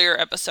an earlier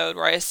episode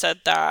where I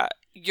said that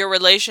your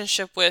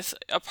relationship with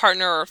a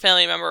partner or a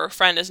family member or a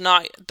friend is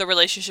not the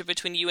relationship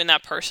between you and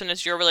that person,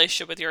 it's your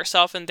relationship with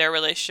yourself and their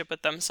relationship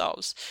with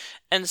themselves.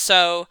 And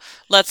so,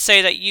 let's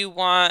say that you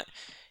want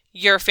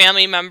your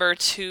family member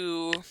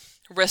to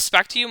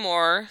respect you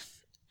more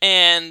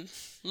and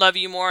love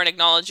you more and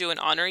acknowledge you and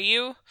honor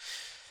you,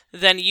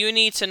 then you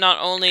need to not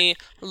only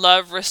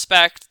love,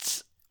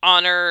 respect,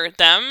 honor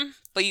them,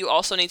 but you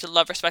also need to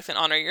love, respect, and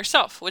honor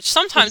yourself, which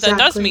sometimes that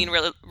does Exactly.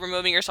 mean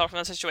removing yourself from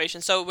the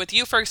situation. So, with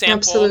you, for example,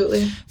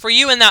 Absolutely. for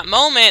you in that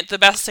moment, the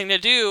best thing to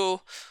do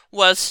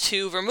was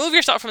to remove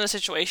yourself from the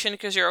situation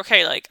because you're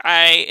okay. Like,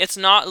 it's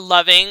not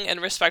loving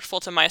and respectful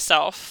to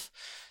myself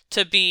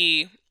to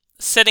be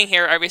sitting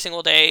here every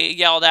single day,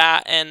 yelled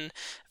at and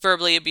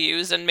verbally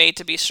abused and made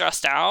to be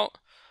stressed out.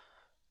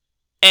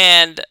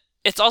 And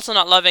it's also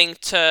not loving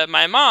to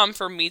my mom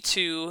for me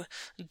to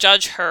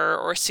judge her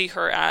or see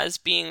her as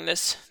being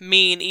this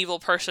mean, evil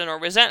person or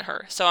resent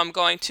her. So I'm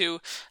going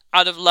to,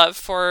 out of love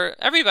for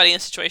everybody in the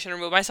situation,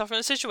 remove myself from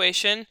the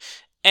situation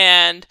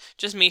and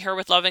just meet her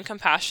with love and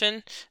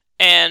compassion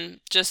and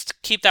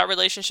just keep that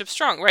relationship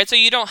strong, right? So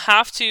you don't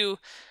have to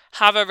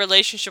have a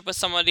relationship with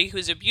somebody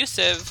who's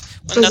abusive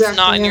when that's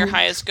not Exactly. in your Yeah.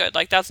 highest good.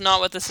 Like, that's not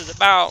what this is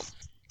about.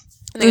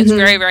 I think it's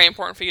very, Mhm. very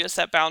important for you to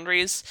set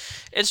boundaries.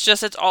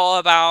 It's all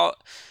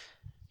about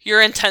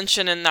your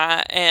intention in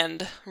that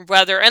and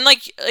whether, and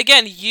like,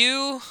 again,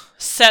 you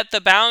set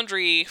the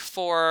boundary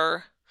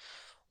for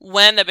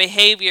when a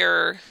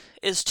behavior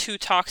is too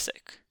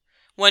toxic.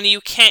 When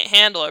you can't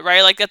handle it,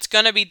 right? Like, that's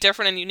going to be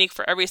different and unique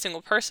for every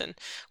single person.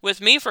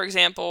 With me, for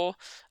example,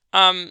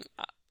 um,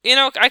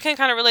 I can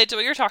kind of relate to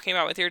what you're talking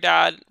about with your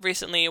dad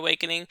recently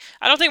awakening.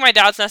 I don't think my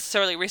dad's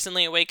necessarily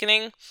recently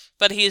awakening,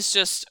 but he's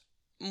just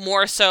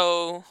more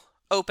so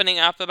opening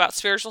up about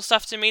spiritual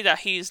stuff to me that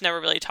he's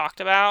never really talked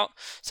about.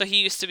 So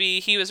he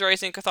was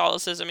raised in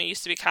Catholicism, he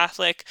used to be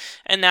Catholic,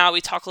 and now we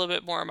talk a little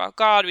bit more about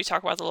God, we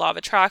talk about the law of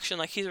attraction,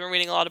 like he's been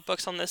reading a lot of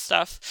books on this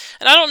stuff.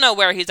 And I don't know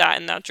where he's at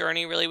in that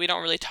journey, really. We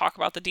don't really talk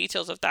about the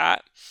details of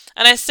that.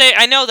 And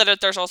I know that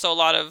there's also a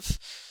lot of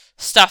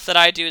stuff that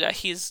I do that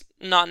he's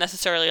not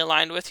necessarily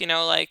aligned with,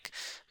 like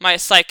my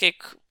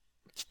psychic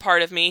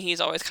part of me,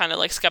 he's always kind of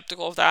like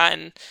skeptical of that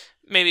and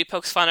maybe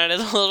pokes fun at it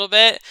a little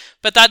bit,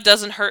 but that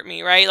doesn't hurt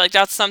me, right? Like,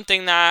 that's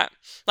something that,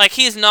 like,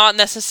 he's not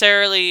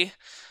necessarily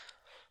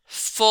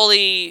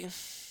fully,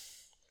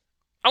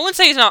 I wouldn't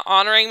say he's not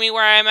honoring me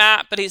where I'm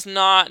at, but he's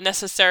not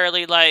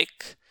necessarily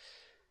like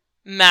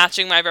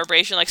matching my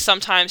vibration. Like,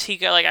 sometimes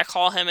I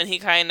call him and he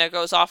kind of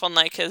goes off on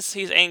like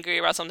he's angry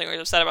about something or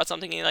he's upset about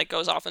something, and he like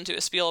goes off into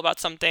a spiel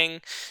about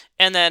something,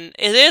 and then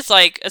it is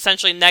like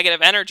essentially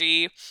negative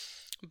energy,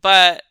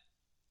 but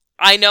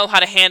I know how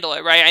to handle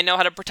it, right? I know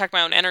how to protect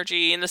my own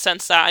energy in the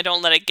sense that I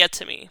don't let it get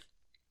to me.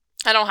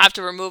 I don't have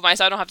to remove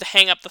myself. I don't have to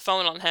hang up the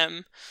phone on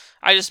him.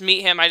 I just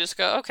meet him. I just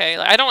go, okay.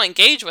 Like, I don't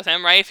engage with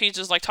him, right? If he's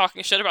just like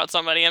talking shit about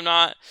somebody, I'm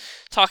not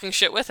talking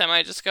shit with him.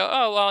 I just go,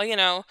 oh,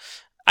 well,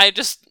 I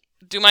just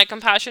do my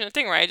compassionate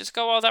thing, right? I just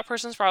go, well, that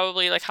person's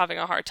probably like having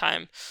a hard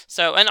time.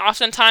 So, and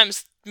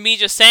oftentimes me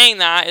just saying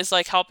that is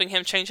like helping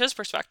him change his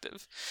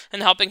perspective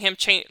and helping him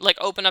change, like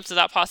open up to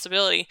that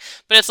possibility.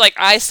 But it's like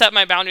I set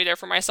my boundary there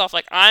for myself.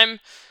 Like, I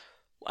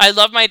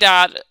love my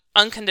dad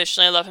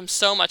unconditionally. I love him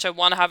so much. I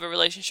want to have a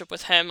relationship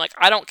with him. Like,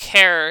 I don't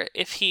care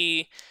if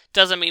he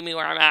doesn't meet me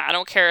where I'm at. I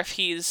don't care if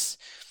he's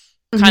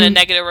kind of Mhm.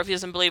 negative or if he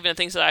doesn't believe in the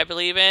things that I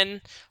believe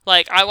in.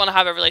 Like, I want to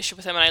have a relationship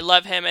with him and I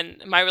love him,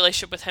 and my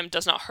relationship with him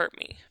does not hurt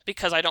me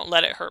because I don't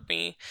let it hurt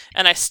me,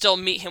 and I still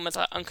meet him with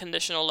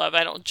unconditional love.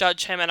 I don't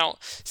judge him. I don't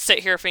sit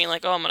here feeling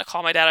like, oh, I'm going to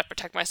call my dad to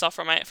protect myself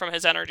from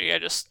his energy.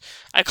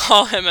 I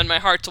call him and my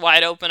heart's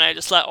wide open. I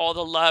just let all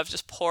the love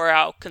just pour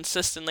out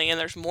consistently, and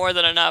there's more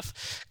than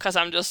enough because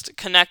I'm just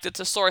connected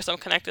to source. I'm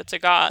connected to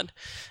God.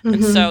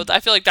 And so Mhm. I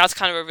feel like that's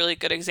kind of a really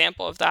good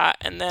example of that.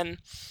 And then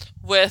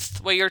with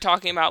what you're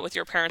talking about with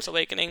your parents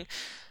awakening,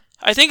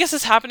 I think this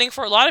is happening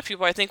for a lot of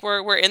people. I think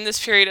we're in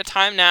this period of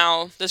time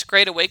now. This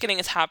great awakening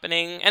is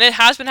happening, and it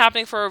has been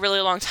happening for a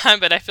really long time.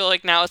 But I feel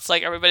like now it's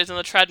like everybody's on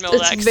the treadmill.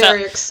 It's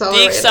very The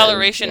accelerated.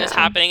 acceleration is Yeah.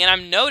 happening, and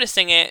I'm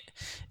noticing it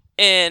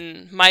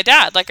in my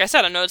dad. Like I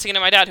said, I'm noticing it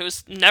in my dad,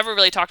 who's never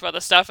really talked about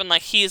this stuff, and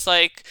like he's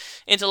like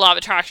into law of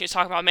attraction. He's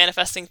talking about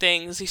manifesting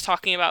things. He's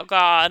talking about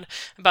God,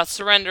 about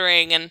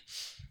surrendering, and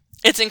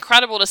it's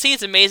incredible to see.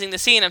 It's amazing to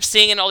see, and I'm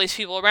seeing it in all these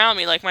people around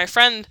me. Like my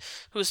friend,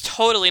 who's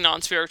totally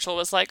non-spiritual,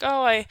 was like,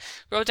 "Oh, I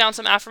wrote down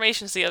some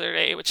affirmations the other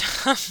day," which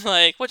I'm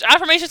like, which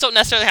affirmations don't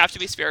necessarily have to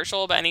be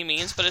spiritual by any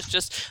means, but it's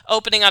just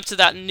opening up to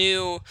that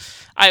new,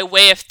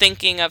 way of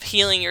thinking, of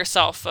healing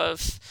yourself,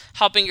 of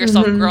helping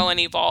yourself grow Mhm. and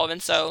evolve.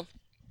 And so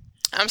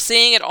I'm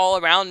seeing it all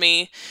around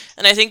me.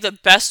 And I think the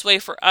best way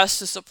for us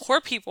to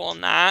support people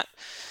in that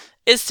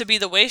is to be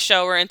the way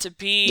shower and to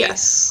be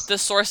Yes. the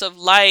source of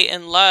light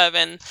and love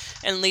and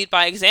lead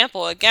by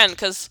example again.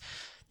 Because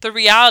the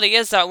reality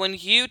is that when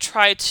you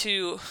try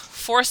to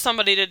force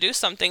somebody to do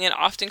something, it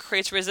often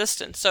creates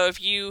resistance. So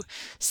if you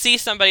see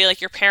somebody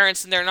like your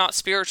parents and they're not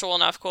spiritual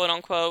enough, quote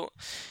unquote,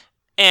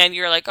 and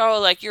you're like, oh,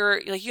 like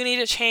you're like you need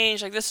to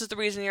change, like this is the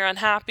reason you're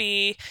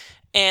unhappy,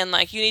 and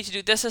like you need to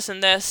do this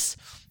and this,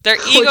 their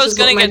Which ego's is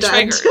what gonna my get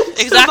dad triggered.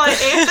 did to my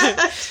Exactly.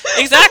 aunt.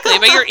 Exactly,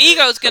 but their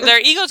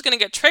ego's gonna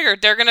get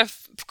triggered. They're gonna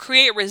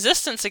create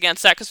resistance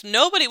against that because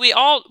none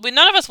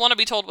of us want to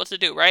be told what to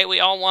do, right? We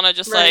all want to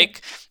just Right.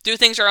 like do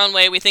things our own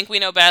way. We think we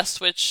know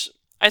best, which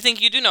I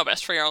think you do know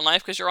best for your own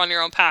life because you're on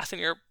your own path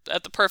and you're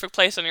at the perfect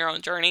place on your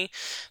own journey.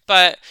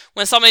 But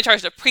when somebody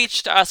tries to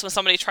preach to us, when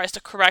somebody tries to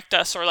correct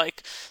us or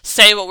like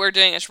say what we're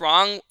doing is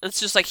wrong,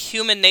 it's just like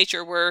human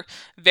nature. We're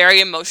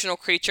very emotional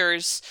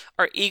creatures.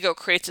 Our ego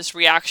creates this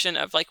reaction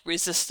of like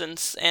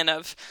resistance and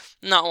of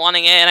not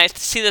wanting it. And I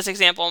see this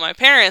example in my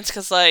parents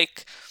because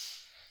like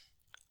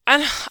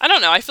I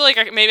don't know. I feel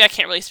like maybe I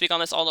can't really speak on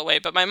this all the way,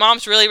 but my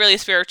mom's really, really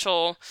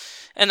spiritual,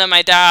 and then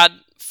my dad,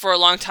 for a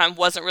long time,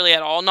 wasn't really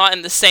at all, not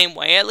in the same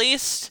way at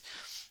least.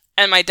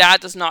 And my dad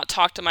does not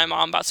talk to my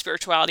mom about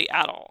spirituality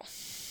at all.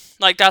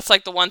 Like that's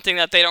like the one thing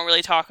that they don't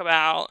really talk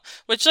about,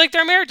 which like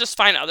their marriage is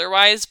fine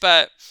otherwise,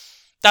 but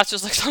that's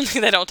just like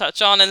something they don't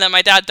touch on. And then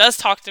my dad does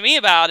talk to me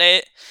about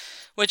it,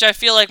 which I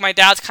feel like my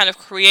dad's kind of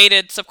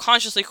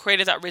subconsciously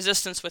created that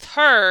resistance with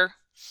her,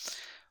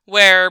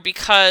 where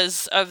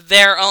because of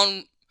their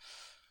own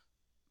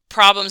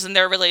problems in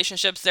their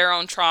relationships, their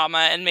own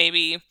trauma, and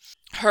maybe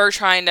her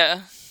trying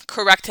to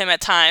correct him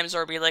at times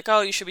or be like, oh,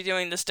 you should be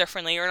doing this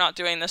differently, you're not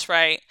doing this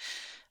right.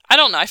 I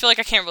don't know. I feel like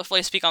I can't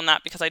really speak on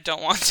that because I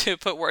don't want to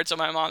put words in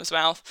my mom's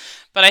mouth.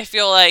 But I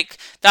feel like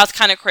that's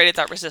kind of created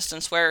that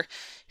resistance where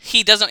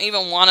he doesn't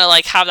even want to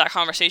like have that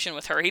conversation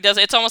with her. He does.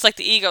 It's almost like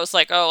the ego's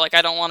like, oh, like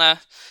I don't want to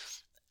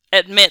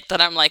admit that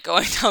I'm like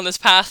going down this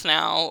path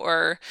now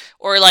or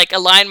like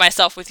align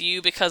myself with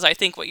you because I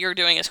think what you're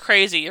doing is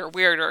crazy or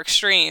weird or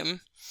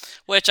extreme,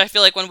 which I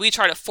feel like when we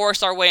try to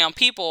force our way on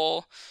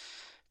people,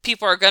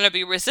 people are going to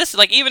be resistant.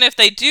 Like, even if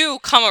they do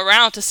come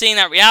around to seeing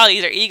that reality,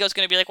 their ego's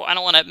going to be like, well, I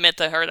don't want to admit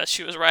to her that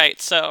she was right.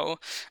 So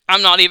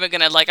I'm not even going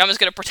to, like, I'm just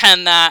going to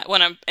pretend that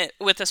when I'm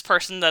with this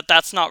person that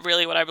that's not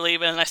really what I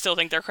believe in and I still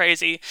think they're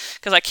crazy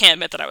because I can't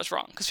admit that I was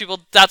wrong. Because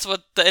that's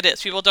what it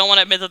is. People don't want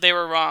to admit that they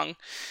were wrong.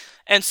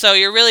 And so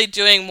you're really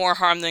doing more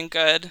harm than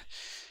good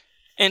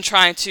in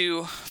trying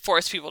to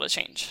force people to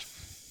change.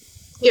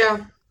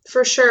 Yeah,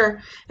 for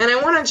sure. And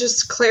I want to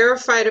just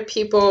clarify to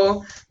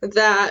people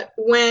that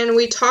when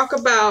we talk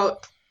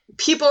about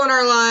people in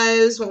our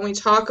lives, when we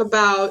talk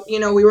about,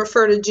 we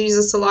refer to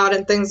Jesus a lot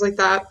and things like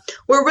that,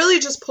 we're really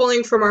just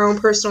pulling from our own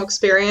personal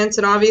experience.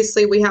 And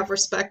obviously we have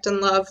respect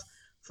and love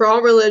for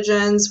all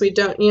religions. We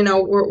don't,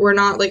 we're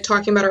not like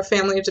talking about our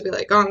family to be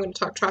like, oh, I'm going to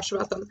talk trash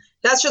about them.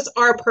 That's just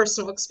our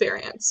personal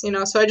experience,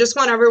 So I just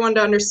want everyone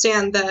to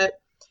understand that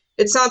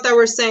it's not that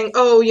we're saying,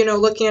 oh,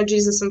 looking at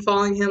Jesus and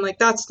following him, like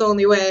that's the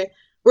only way.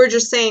 We're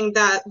just saying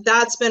that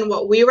that's been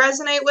what we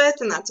resonate with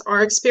and that's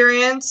our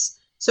experience.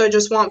 So I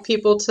just want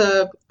people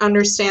to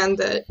understand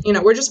that,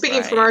 we're just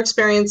speaking from our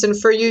experience, and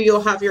for you,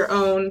 you'll have your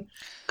own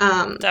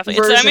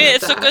definitely.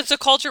 It's a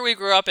culture we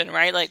grew up in,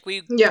 right? Like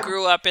we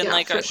grew up in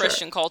like a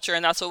Christian culture,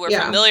 and that's what we're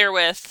familiar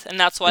with, and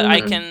that's what I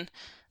can,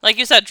 like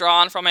you said, draw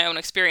on from my own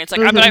experience.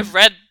 Like, but I've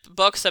read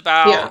books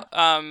about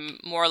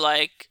more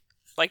like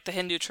the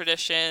Hindu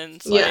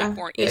traditions, like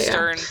more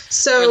Eastern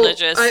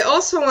religious. So I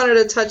also wanted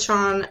to touch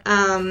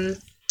on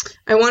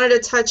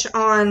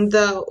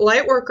the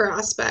light worker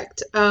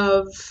aspect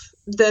of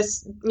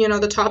this,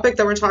 the topic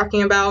that we're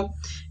talking about,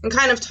 and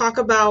kind of talk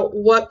about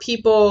what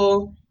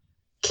people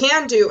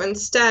can do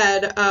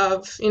instead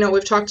of,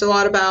 we've talked a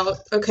lot about,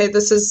 okay,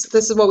 this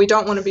is what we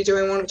don't want to be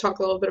doing. We want to talk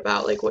a little bit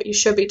about like what you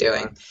should be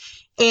doing.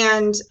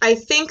 And I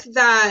think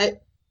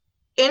that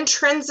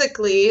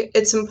intrinsically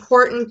it's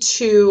important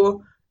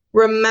to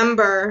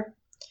remember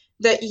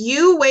that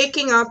you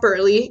waking up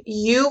early,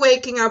 you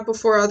waking up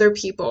before other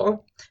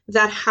people,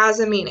 that has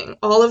a meaning.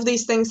 All of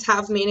these things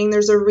have meaning.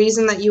 There's a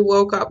reason that you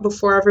woke up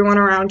before everyone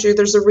around you.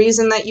 There's a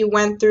reason that you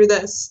went through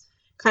this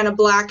kind of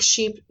black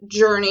sheep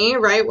journey,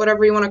 right?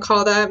 Whatever you want to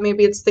call that.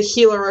 Maybe it's the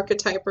healer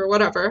archetype or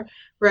whatever,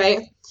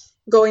 right?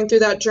 Going through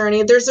that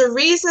journey. There's a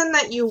reason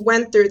that you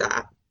went through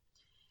that.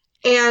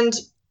 And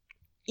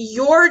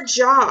your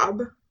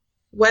job,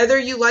 whether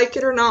you like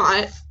it or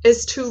not,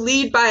 is to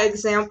lead by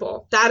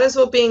example. That is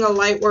what being a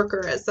light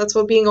worker is. That's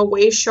what being a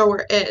way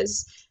shower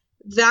is.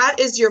 That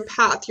is your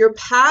path. Your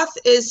path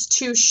is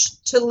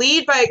to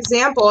lead by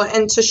example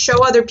and to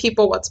show other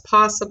people what's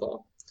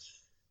possible.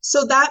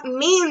 So that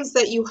means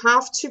that you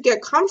have to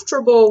get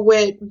comfortable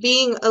with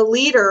being a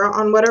leader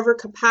on whatever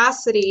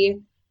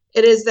capacity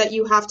it is that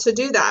you have to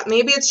do that.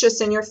 Maybe it's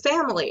just in your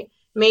family.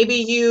 Maybe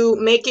you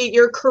make it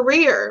your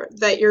career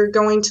that you're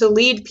going to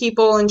lead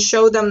people and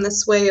show them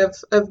this way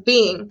of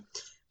being.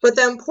 But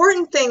the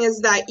important thing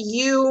is that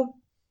you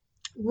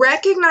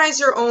Recognize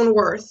your own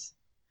worth.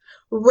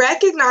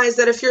 Recognize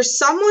that if you're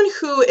someone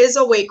who is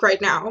awake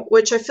right now,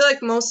 which I feel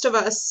like most of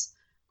us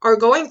are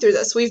going through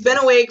this, we've been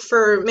awake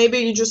for, maybe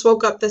you just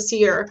woke up this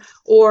year,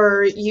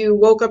 or you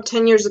woke up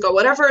 10 years ago,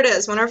 whatever it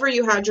is, whenever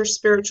you had your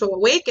spiritual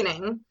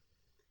awakening,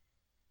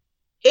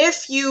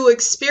 if you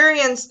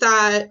experience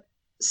that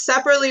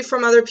separately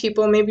from other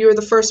people, maybe you were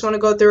the first one to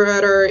go through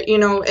it, or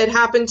it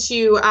happened to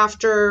you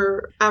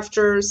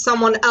after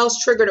someone else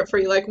triggered it for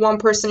you, like one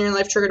person in your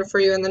life triggered it for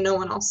you and then no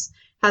one else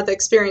had the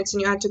experience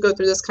and you had to go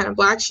through this kind of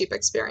black sheep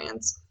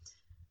experience.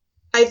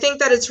 I think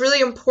that it's really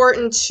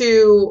important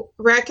to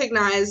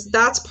recognize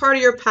that's part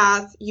of your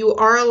path. You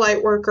are a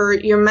light worker.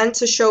 You're meant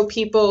to show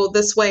people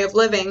this way of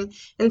living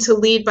and to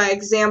lead by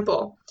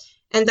example.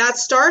 And that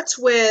starts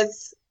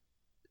with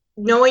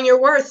knowing your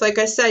worth. Like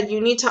I said,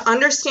 you need to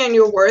understand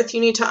your worth.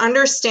 You need to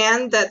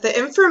understand that the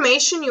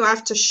information you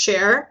have to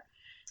share,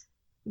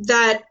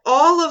 that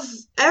all of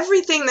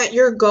everything that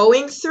you're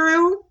going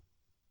through,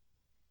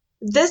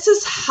 this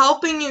is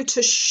helping you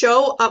to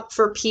show up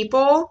for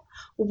people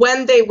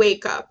when they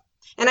wake up.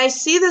 And I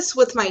see this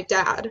with my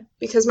dad,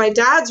 because my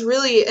dad's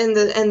really in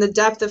the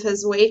depth of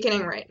his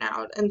awakening right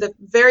now, and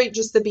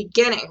just the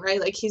beginning, right?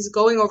 Like he's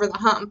going over the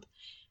hump,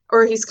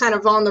 or he's kind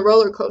of on the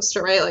roller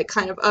coaster, right? Like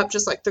kind of up,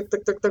 just like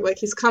like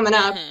he's coming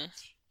up. Mm-hmm.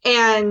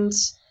 And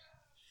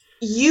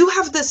you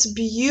have this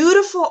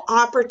beautiful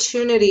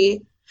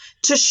opportunity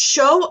to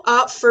show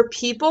up for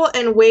people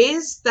in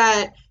ways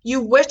that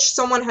you wish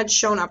someone had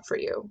shown up for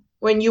you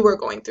when you were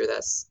going through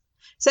this.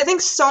 So I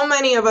think so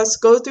many of us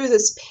go through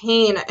this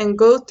pain and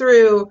go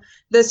through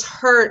this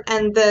hurt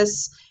and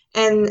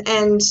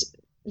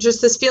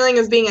just this feeling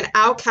of being an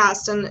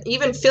outcast, and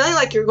even feeling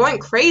like you're going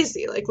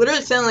crazy, like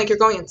literally feeling like you're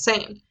going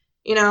insane,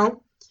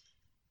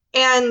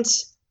 and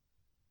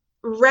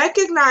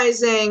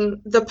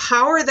recognizing the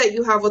power that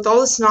you have with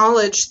all this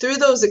knowledge through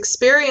those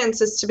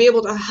experiences to be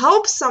able to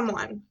help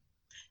someone.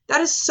 That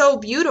is so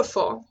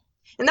beautiful.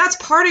 And that's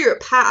part of your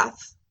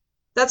path.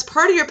 That's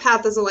part of your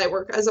path as a light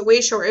worker, as a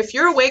way shower. If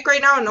you're awake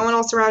right now and no one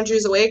else around you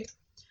is awake,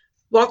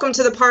 welcome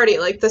to the party.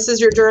 Like, this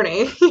is your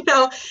journey.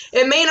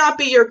 It may not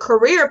be your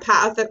career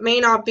path. It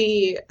may not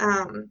be,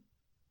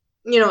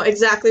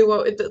 exactly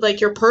what,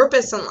 like, your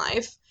purpose in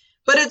life.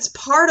 But it's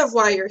part of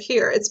why you're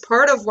here. It's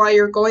part of why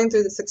you're going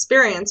through this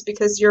experience,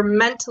 because you're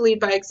meant to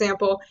lead by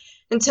example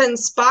and to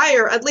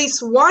inspire at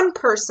least one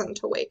person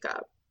to wake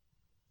up.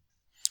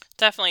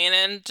 Definitely.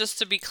 And just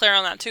to be clear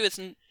on that too, it's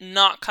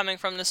not coming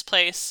from this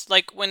place,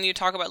 like when you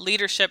talk about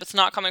leadership, it's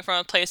not coming from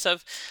a place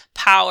of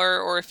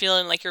power or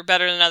feeling like you're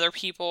better than other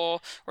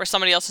people or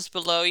somebody else is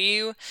below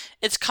you.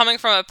 It's coming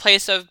from a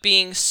place of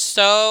being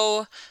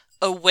so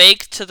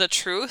awake to the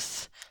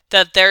truth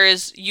that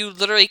you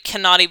literally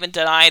cannot even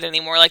deny it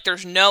anymore. Like,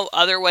 there's no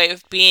other way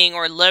of being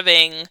or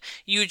living.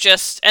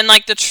 And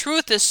like, the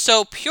truth is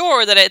so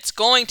pure that it's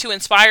going to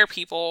inspire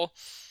people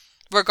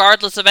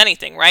regardless of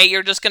anything, right?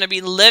 You're just going to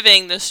be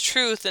living this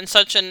truth in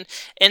such an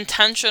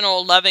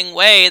intentional, loving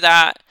way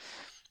that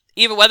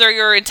even whether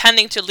you're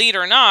intending to lead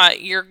or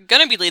not, you're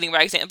going to be leading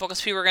by example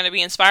because people are going to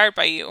be inspired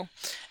by you.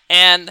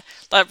 And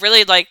that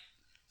really,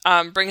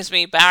 brings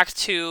me back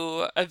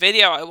to a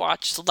video I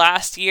watched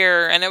last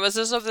year, and it was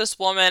this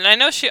woman. I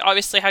know she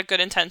obviously had good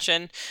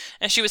intention,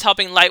 and she was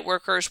helping light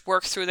workers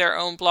work through their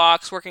own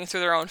blocks, working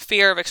through their own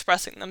fear of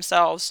expressing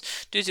themselves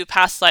due to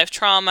past life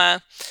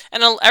trauma,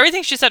 and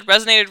everything she said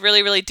resonated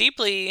really, really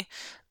deeply.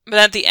 But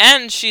at the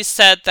end, she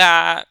said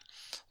that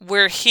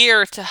we're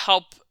here to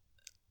help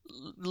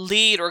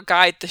lead or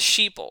guide the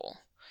sheeple,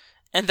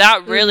 and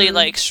that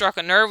really struck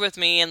a nerve with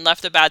me and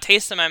left a bad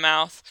taste in my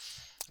mouth,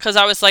 because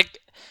I was like,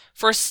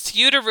 for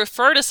you to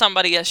refer to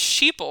somebody as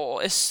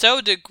sheeple is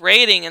so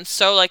degrading and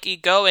so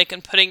egoic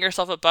and putting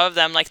yourself above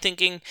them, like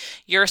thinking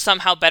you're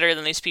somehow better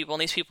than these people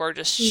and these people are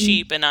just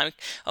sheep, and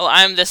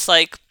I'm this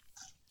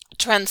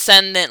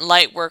transcendent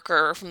light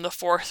worker from the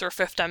fourth or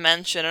fifth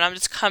dimension, and I'm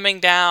just coming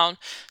down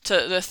to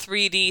the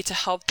 3D to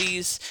help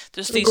these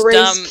Grace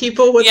dumb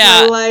people with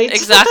my light.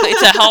 Exactly,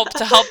 to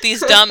help these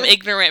dumb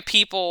ignorant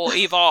people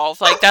evolve.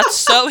 Like, that's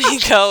so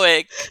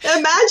egoic.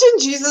 Imagine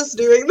Jesus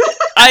doing that.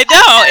 I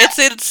know, it's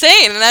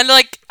insane, and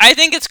I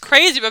think it's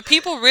crazy, but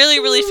people really,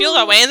 really feel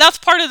that way, and that's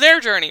part of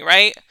their journey,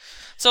 right?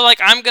 So,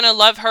 I'm gonna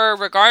love her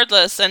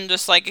regardless and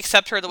just,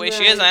 accept her the way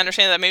she is. And I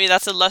understand that maybe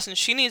that's a lesson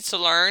she needs to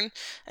learn.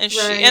 And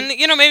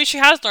maybe she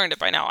has learned it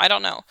by now. I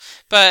don't know.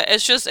 But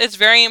it's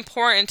very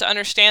important to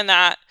understand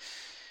that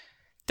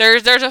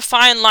there's a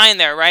fine line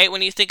there, right?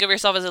 When you think of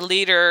yourself as a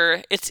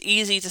leader, it's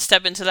easy to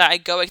step into that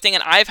egoic thing.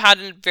 And I've had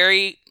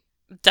very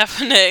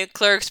definite,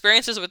 clear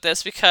experiences with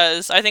this,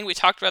 because I think we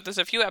talked about this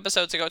a few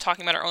episodes ago,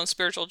 talking about our own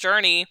spiritual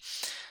journey,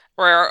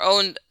 or our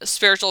own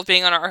spiritual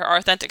being on our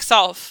authentic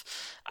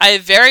self. I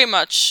very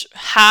much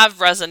have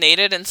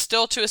resonated, and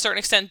still to a certain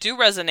extent do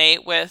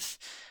resonate with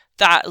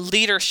that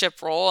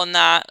leadership role and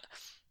that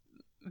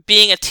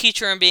being a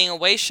teacher and being a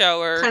way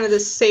shower. Kind of the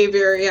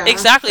savior, yeah.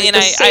 Exactly. And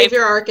the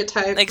savior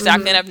archetype.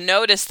 Exactly. And I've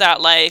noticed that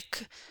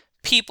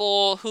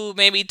people who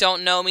maybe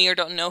don't know me or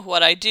don't know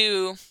what I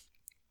do,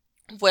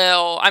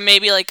 I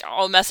maybe like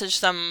I'll message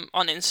them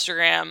on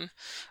Instagram,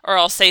 or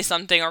I'll say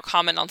something or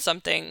comment on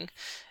something,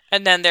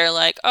 and then they're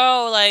like,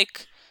 oh,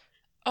 like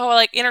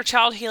inner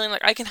child healing,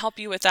 like I can help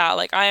you with that.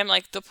 Like I am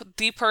like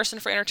the person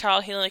for inner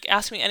child healing. Like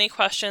ask me any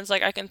questions.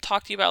 Like I can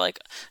talk to you about like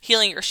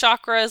healing your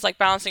chakras, like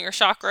balancing your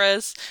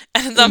chakras.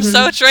 And I'm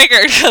so Mm-hmm.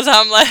 triggered because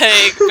I'm like,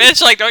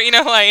 bitch, like don't you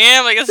know who I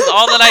am? Like this is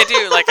all that I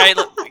do. Like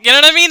you know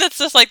what I mean? It's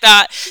just like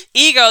that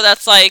ego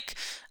that's like.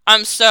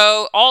 I'm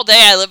so all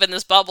day I live in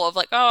this bubble of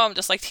like, oh, I'm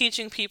just like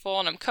teaching people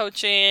and I'm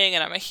coaching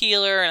and I'm a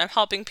healer and I'm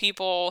helping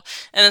people,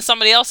 and then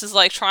somebody else is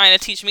like trying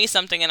to teach me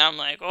something and I'm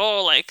like,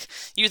 oh, like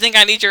you think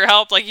I need your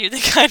help, like you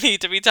think I need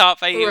to be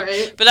taught by you.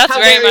 Right. But that's How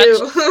very dare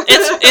much you?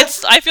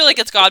 it's I feel like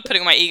it's God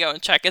putting my ego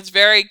in check. It's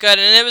very good,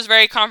 and it was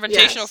very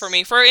confrontational for Yes.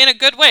 me, for in a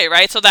good way,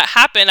 right? So that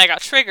happened, I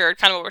got triggered,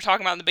 kind of what we're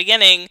talking about in the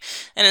beginning,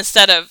 and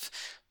instead of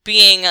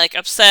being like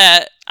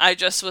upset, I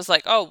just was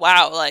like, oh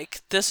wow,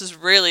 like this is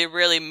really,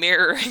 really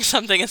mirroring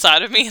something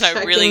inside of me, and I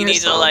Checking really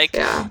need to yourself. like,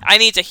 Yeah. I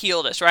need to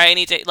heal this, right? I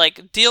need to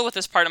like deal with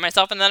this part of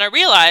myself. And then I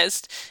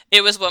realized it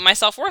was what my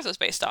self worth was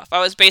based off. I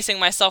was basing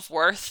my self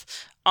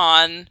worth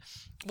on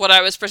what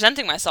I was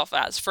presenting myself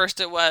as. First,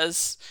 it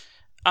was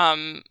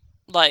um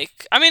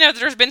like, I mean,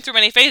 there's been through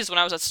many phases. When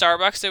I was at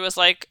Starbucks, it was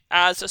like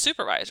as a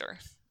supervisor.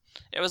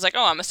 It was like,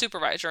 oh, I'm a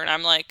supervisor and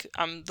I'm like,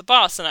 I'm the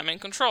boss and I'm in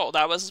control.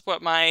 That was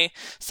what my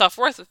self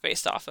worth was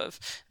based off of.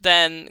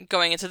 Then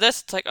going into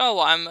this, it's like, oh,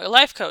 well, I'm a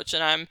life coach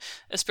and I'm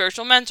a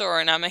spiritual mentor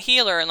and I'm a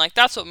healer. And like,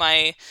 that's what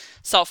my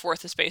self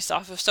worth is based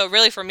off of. So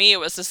really for me, it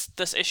was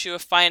this issue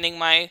of finding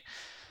my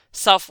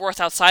self worth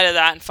outside of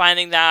that and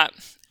finding that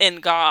in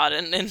God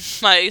and in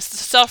my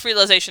self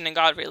realization and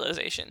God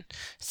realization.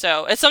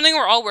 So it's something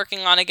we're all working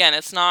on. Again,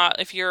 it's not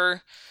if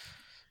you're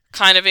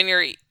kind of in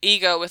your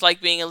ego with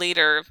like being a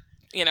leader,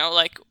 you know,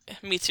 like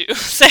me too.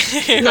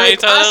 Same. I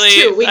Like us totally,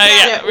 too. We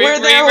get yeah, it. We're we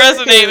there with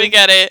resonate, we you.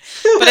 get it.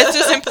 But it's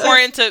just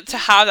important to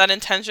have that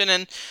intention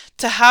and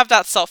to have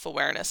that self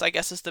awareness, I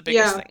guess, is the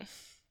biggest Yeah. thing.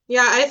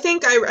 Yeah, I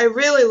think I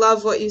really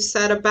love what you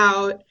said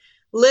about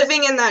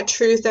living in that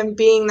truth and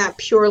being that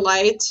pure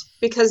light,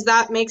 because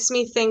that makes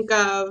me think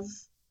of,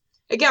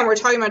 again, we're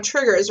talking about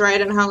triggers, right?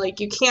 And how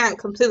like you can't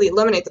completely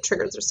eliminate the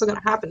triggers. They're still going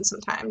to happen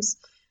sometimes.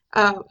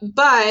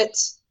 But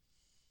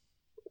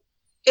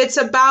it's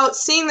about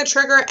seeing the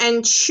trigger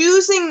and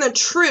choosing the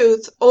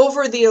truth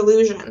over the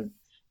illusion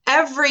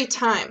every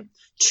time.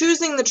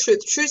 Choosing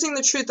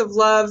the truth of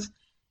love.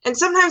 And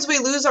sometimes we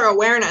lose our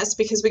awareness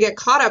because we get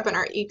caught up in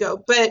our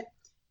ego, but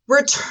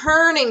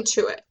returning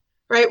to it,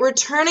 right?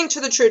 Returning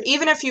to the truth,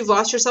 even if you've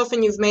lost yourself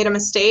and you've made a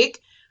mistake,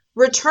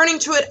 returning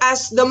to it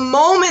as the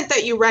moment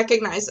that you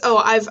recognize, oh,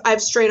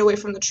 I've strayed away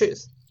from the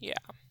truth, Yeah.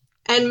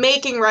 and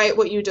making right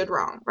what you did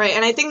wrong, right?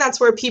 And I think that's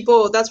where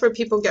people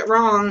get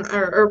wrong,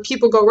 or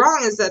people go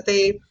wrong, is that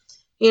they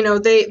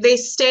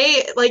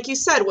stay, like you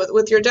said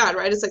with your dad,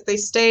 right? It's like they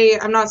stay.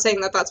 I'm not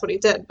saying that that's what he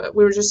did, but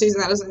we were just using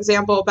that as an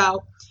example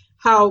about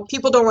how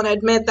people don't want to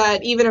admit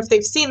that even if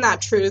they've seen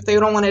that truth, they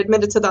don't want to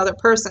admit it to the other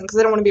person because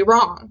they don't want to be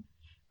wrong,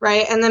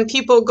 right? And then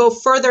people go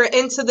further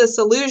into this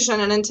illusion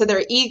and into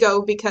their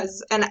ego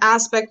because an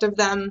aspect of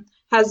them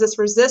has this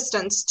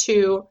resistance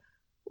to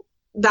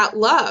that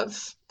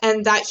love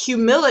and that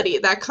humility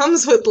that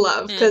comes with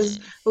love, because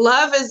Mm-hmm.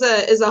 love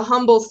is a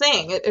humble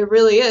thing. It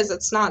really is.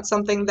 It's not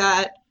something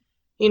that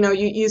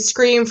you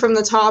scream from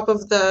the top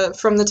of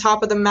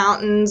the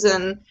mountains,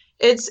 and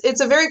it's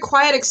a very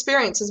quiet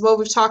experience, is what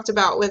we've talked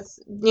about with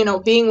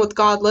being with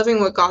God, living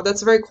with God.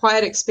 That's a very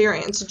quiet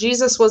experience.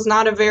 Jesus was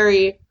not a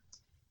very,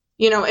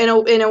 in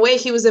a way,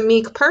 he was a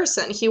meek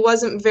person. He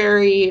wasn't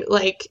very,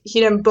 like, he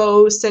didn't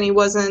boast, and he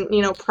wasn't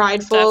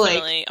prideful, like.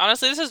 Definitely.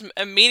 Honestly, this is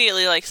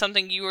immediately like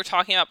something you were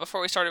talking about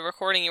before we started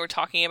recording. You were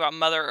talking about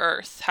Mother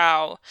Earth,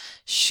 how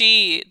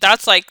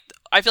that's like,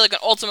 I feel like an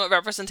ultimate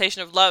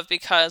representation of love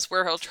because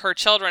we're her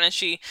children and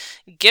she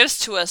gives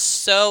to us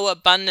so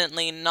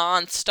abundantly,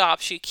 nonstop.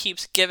 She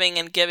keeps giving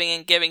and giving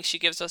and giving. She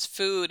gives us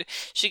food.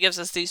 She gives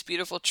us these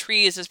beautiful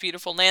trees, this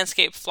beautiful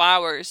landscape,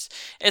 flowers.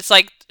 It's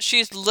like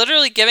she's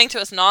literally giving to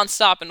us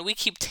nonstop and we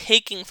keep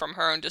taking from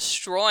her and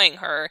destroying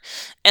her.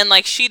 And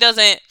like she's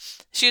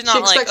She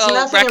not like, expects oh,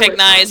 nothing in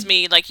recognize return.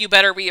 me, like you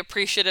better be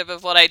appreciative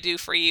of what I do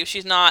for you.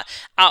 She's not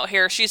out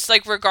here. She's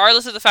like,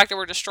 regardless of the fact that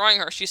we're destroying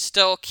her, she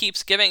still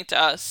keeps giving to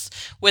us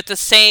with the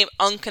same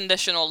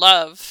unconditional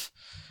love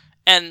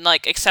and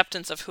like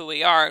acceptance of who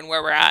we are and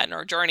where we're at in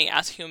our journey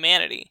as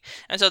humanity.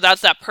 And so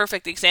that's that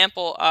perfect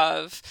example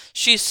of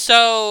she's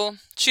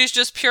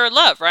just pure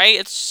love, right?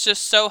 It's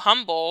just so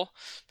humble.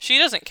 She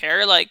doesn't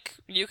care. Like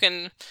you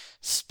can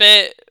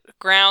spit,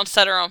 ground,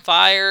 set her on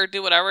fire,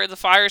 do whatever. The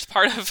fire is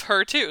part of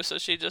her too. So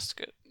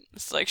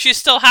it's like she's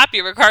still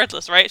happy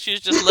regardless, right? She's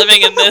just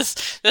living in this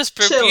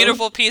Chilling.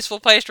 beautiful, peaceful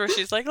place where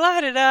she's like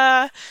la da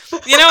da.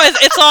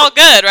 It's all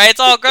good, right? It's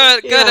all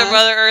good in Yeah.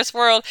 Mother Earth's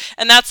world,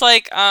 and that's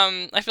like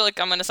I feel like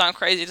I'm gonna sound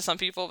crazy to some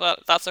people,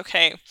 but that's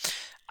okay.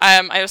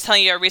 I was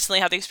telling you I recently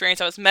had the experience.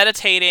 I was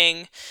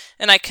meditating,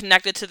 and I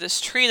connected to this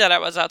tree that I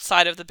was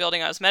outside of the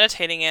building I was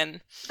meditating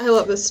in, I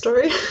love this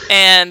story.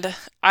 and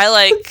I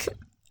like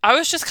I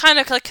was just kind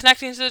of like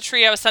connecting to the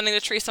tree. I was sending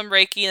the tree some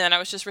Reiki, and then I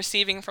was just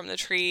receiving from the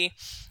tree.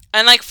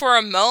 And like for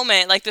a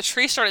moment, like the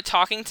tree started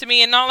talking to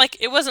me, and not like,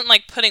 it wasn't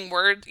like putting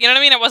words, you know what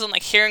I mean? I wasn't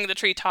like hearing the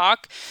tree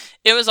talk.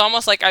 It was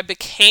almost like I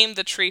became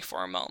the tree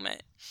for a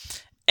moment.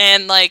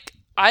 And like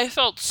I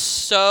felt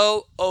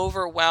so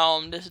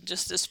overwhelmed,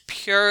 just this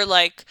pure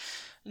like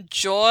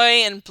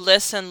joy and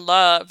bliss and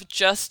love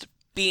just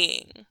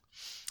being.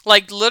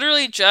 Like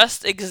literally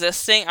just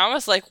existing. I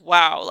was like,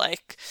 wow,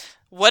 like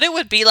what it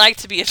would be like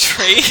to be a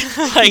tree.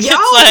 Like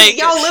it's like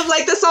y'all live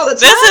like this all the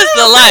time. this is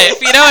the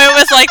life. You know, it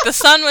was like the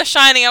sun was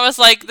shining. I was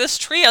like, this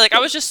tree, like I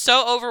was just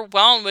so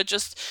overwhelmed with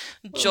just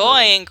joy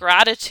and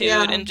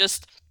gratitude and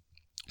just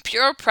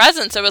pure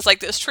presence. It was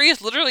like this tree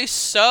is literally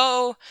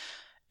so,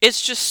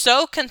 it's just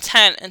so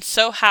content and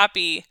so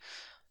happy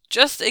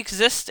just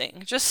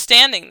existing, just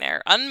standing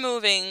there,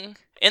 unmoving,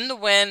 in the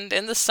wind,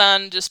 in the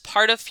sun, just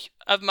part of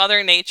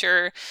Mother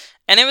Nature.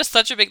 And it was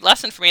such a big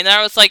lesson for me. And then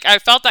I was like, I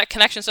felt that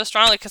connection so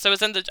strongly because I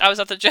was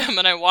at the gym,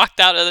 and I walked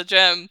out of the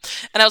gym,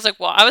 and I was like,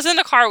 well, I was in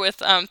the car with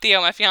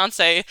Theo, my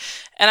fiance,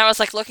 and I was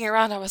like looking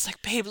around. I was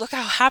like, babe, look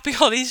how happy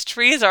all these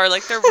trees are.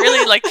 Like they're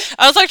really like.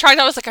 I was like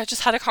I was like, I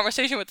just had a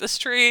conversation with this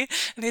tree,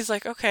 and he's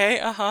like,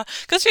 okay,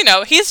 because you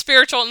know he's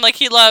spiritual and like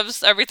he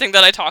loves everything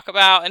that I talk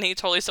about, and he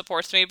totally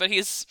supports me, but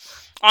he's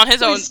on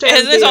his own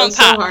path. He's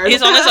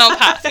on his own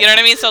path. You know what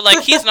I mean? So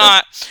like he's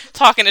not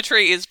talking to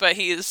trees, but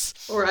he's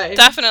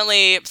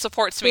definitely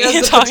supports me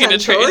in talking to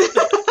trees.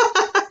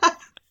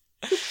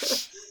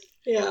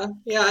 Yeah,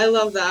 I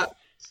love that.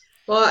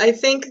 Well, I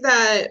think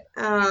that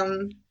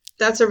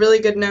that's a really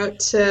good note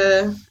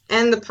to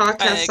end the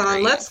podcast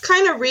on. Let's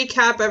kind of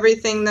recap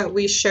everything that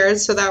we shared,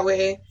 so that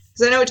way,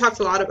 because I know we talked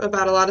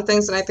about a lot of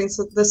things, and I think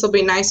this will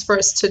be nice for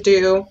us to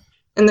do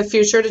in the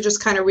future, to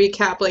just kind of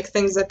recap like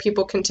things that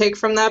people can take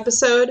from the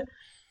episode.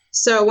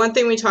 So one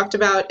thing we talked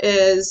about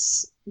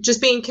is just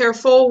being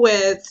careful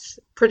with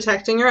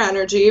protecting your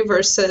energy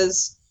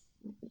versus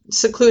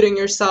secluding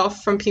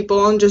yourself from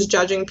people and just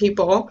judging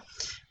people.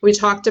 We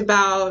talked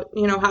about,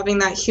 you know, having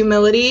that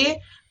humility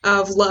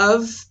of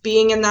love,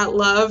 being in that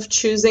love,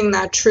 choosing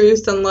that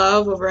truth and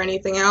love over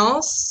anything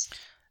else.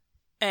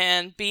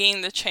 And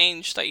being the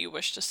change that you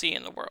wish to see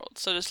in the world.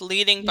 So just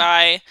leading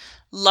by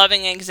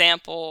loving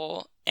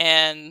example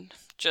and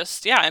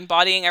just,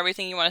 embodying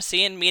everything you want to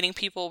see, and meeting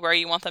people where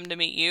you want them to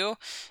meet you,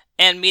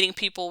 and meeting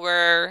people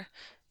where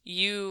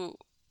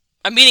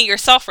meeting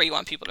yourself where you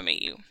want people to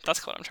meet you.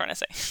 That's what I'm trying to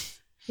say.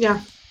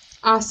 Yeah.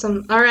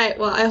 Awesome. All right.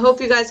 Well, I hope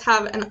you guys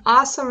have an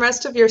awesome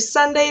rest of your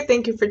Sunday.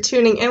 Thank you for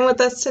tuning in with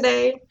us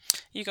today.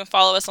 You can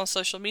follow us on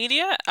social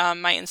media.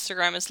 My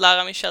Instagram is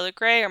Lara Michelle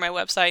Gray, or my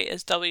website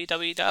is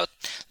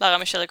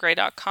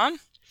www.laramichellegray.com.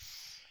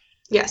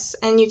 Yes,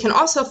 and you can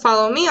also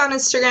follow me on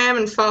Instagram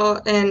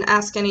and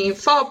ask any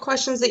follow-up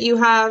questions that you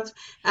have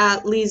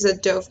at Lisa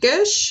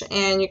Dovgish.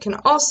 And you can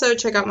also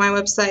check out my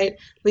website,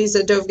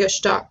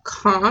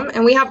 lisadovgish.com.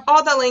 And we have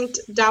all that linked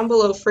down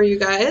below for you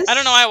guys. I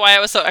don't know why I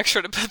was so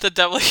extra to put the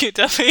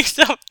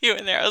www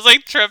in there. I was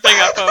like tripping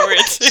up over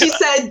it too. She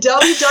said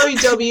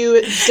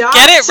www.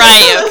 Get it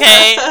right,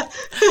 okay?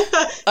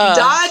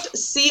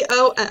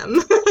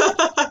 .com.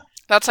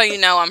 That's how you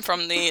know I'm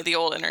from the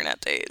old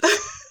internet days.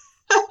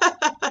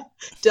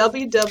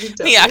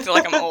 www. Me acting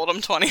like I'm old. I'm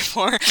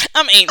 24.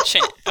 I'm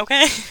ancient.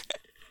 Okay.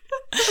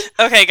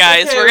 Okay,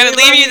 guys. We're gonna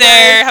leave you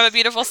there. Have a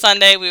beautiful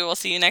Sunday. We will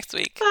see you next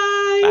week.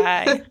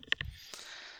 Bye. Bye.